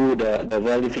will do the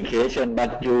verification,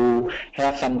 but you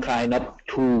have some kind of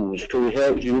tools to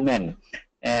help human,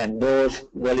 and those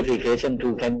verification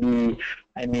tools can be,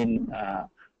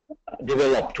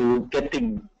 developed to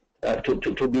getting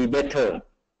to be better.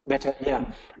 Better, yeah.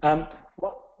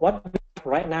 What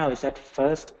right now is that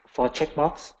first for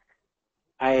checkbox,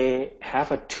 I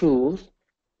have a tool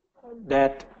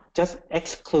that just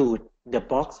exclude the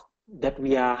box that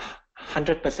we are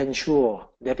 100% sure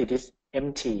that it is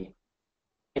empty.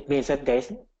 It means that there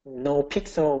is no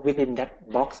pixel within that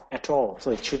box at all, so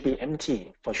it should be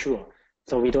empty for sure.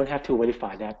 So we don't have to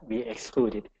verify that. We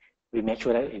exclude it. We make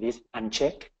sure that it is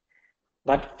unchecked.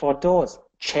 But for those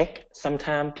check,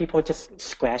 sometimes people just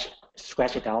scratch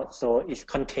it out, so it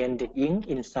contains the ink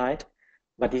inside,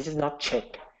 but this is not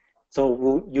checked.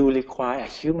 So you require a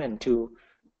human to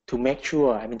make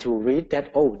sure, to read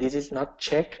that, oh, this is not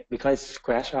checked because it's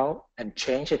scratched out, and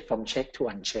change it from checked to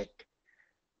unchecked.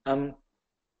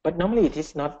 But normally it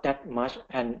is not that much,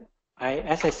 and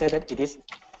as I said, that it is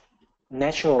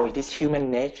natural, it is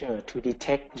human nature to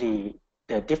detect the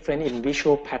difference in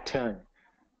visual pattern.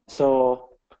 So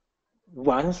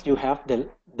once you have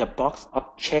the box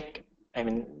of check,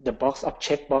 the box of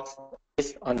checkbox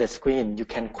is on the screen, you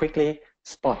can quickly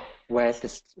spot where's the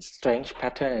strange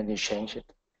pattern and you change it.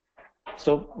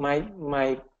 So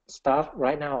my staff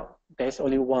right now, there's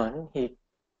only one. He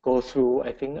goes through,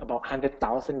 I think, about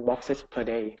 100,000 boxes per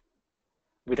day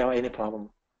without any problem.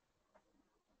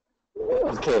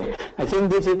 Okay, I think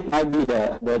this might be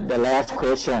the last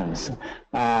questions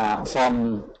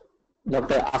from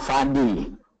Dr.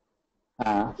 Afandi.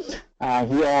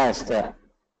 He asked,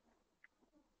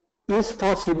 is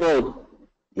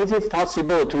it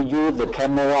possible to use the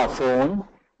camera phone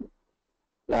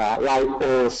like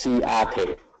OCR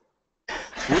Tech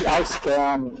without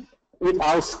scan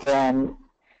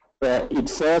it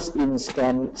first in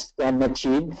scan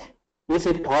machine? Is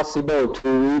it possible to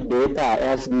read data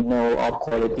as we know of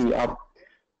quality of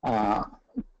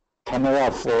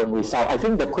camera phone result? I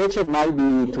think the question might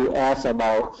be to ask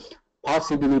about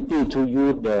possibility to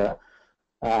use the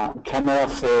camera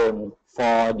phone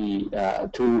for the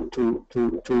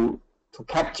to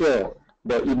capture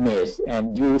the image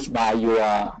and use by your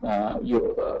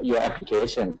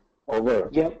application. Over.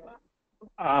 Yep.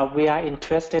 We are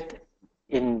interested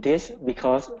in this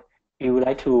because we would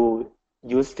like to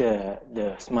use the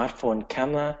smartphone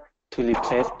camera to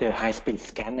replace the high-speed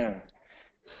scanner.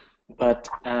 But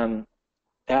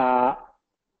there are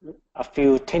a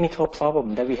few technical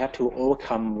problems that we have to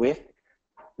overcome with,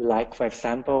 like, for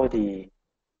example, the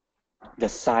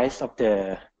size of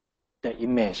the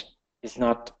image is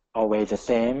not always the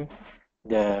same,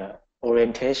 the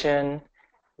orientation,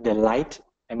 the light,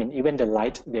 even the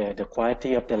light, the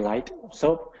quality of the light.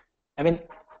 So,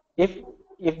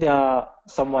 if there are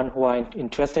someone who are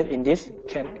interested in this,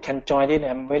 can join in.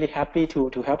 I'm really happy to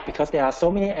help because there are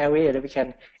so many areas that we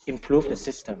can improve the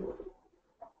system.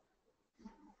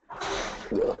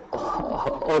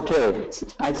 Okay,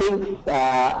 I think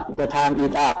the time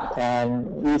is up, and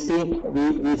we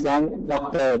thank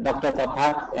Dr.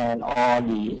 Prapat and all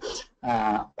the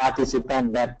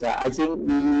participants that I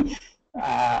think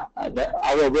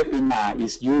our webinar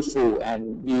is useful,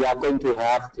 and we are going to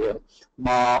have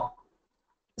more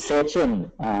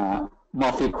session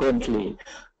more frequently.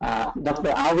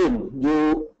 Dr. Alvin,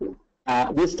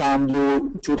 this time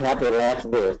you should have the last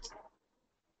word.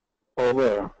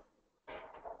 Over.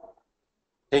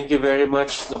 Thank you very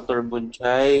much, Dr.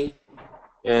 Bunchai.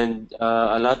 And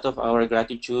a lot of our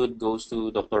gratitude goes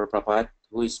to Dr. Prapat,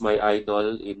 who is my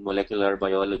idol in molecular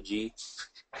biology.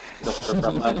 Dr.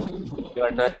 Prapat, you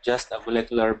are not just a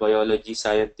molecular biology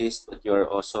scientist, but you are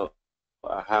also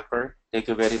a hacker. Thank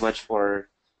you very much for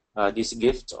this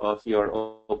gift of your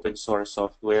open source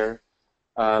software.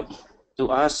 To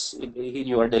us,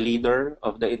 you are the leader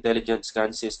of the intelligent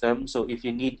scan system. So if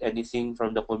you need anything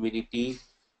from the community,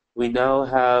 we now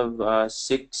have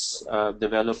 6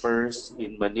 developers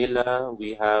in Manila.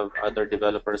 We have other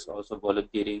developers also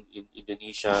volunteering in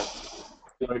Indonesia.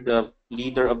 you are the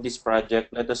leader of this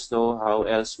project. Let us know how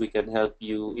else we can help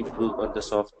you improve on the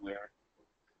software.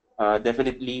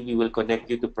 Definitely, we will connect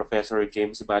you to Professor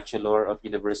James Batchelor of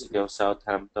University of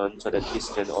Southampton so that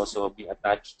this can also be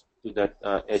attached to that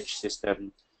edge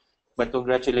system. But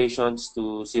congratulations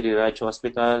to Sri Raj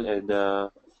Hospital and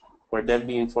for them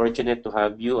being fortunate to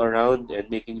have you around and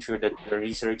making sure that the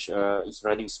research is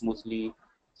running smoothly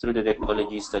through the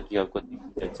technologies that you have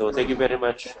contributed. So thank you very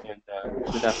much and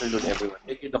good afternoon, everyone.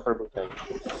 Thank you, Dr. Butay.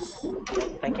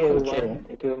 Thank you, everyone. Okay.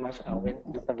 Thank you very much, Alvin,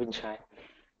 Mr. Vinchai.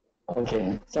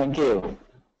 Okay. Thank you.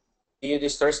 See you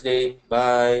this Thursday.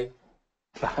 Bye.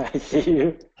 Bye. See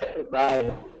you.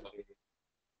 Bye.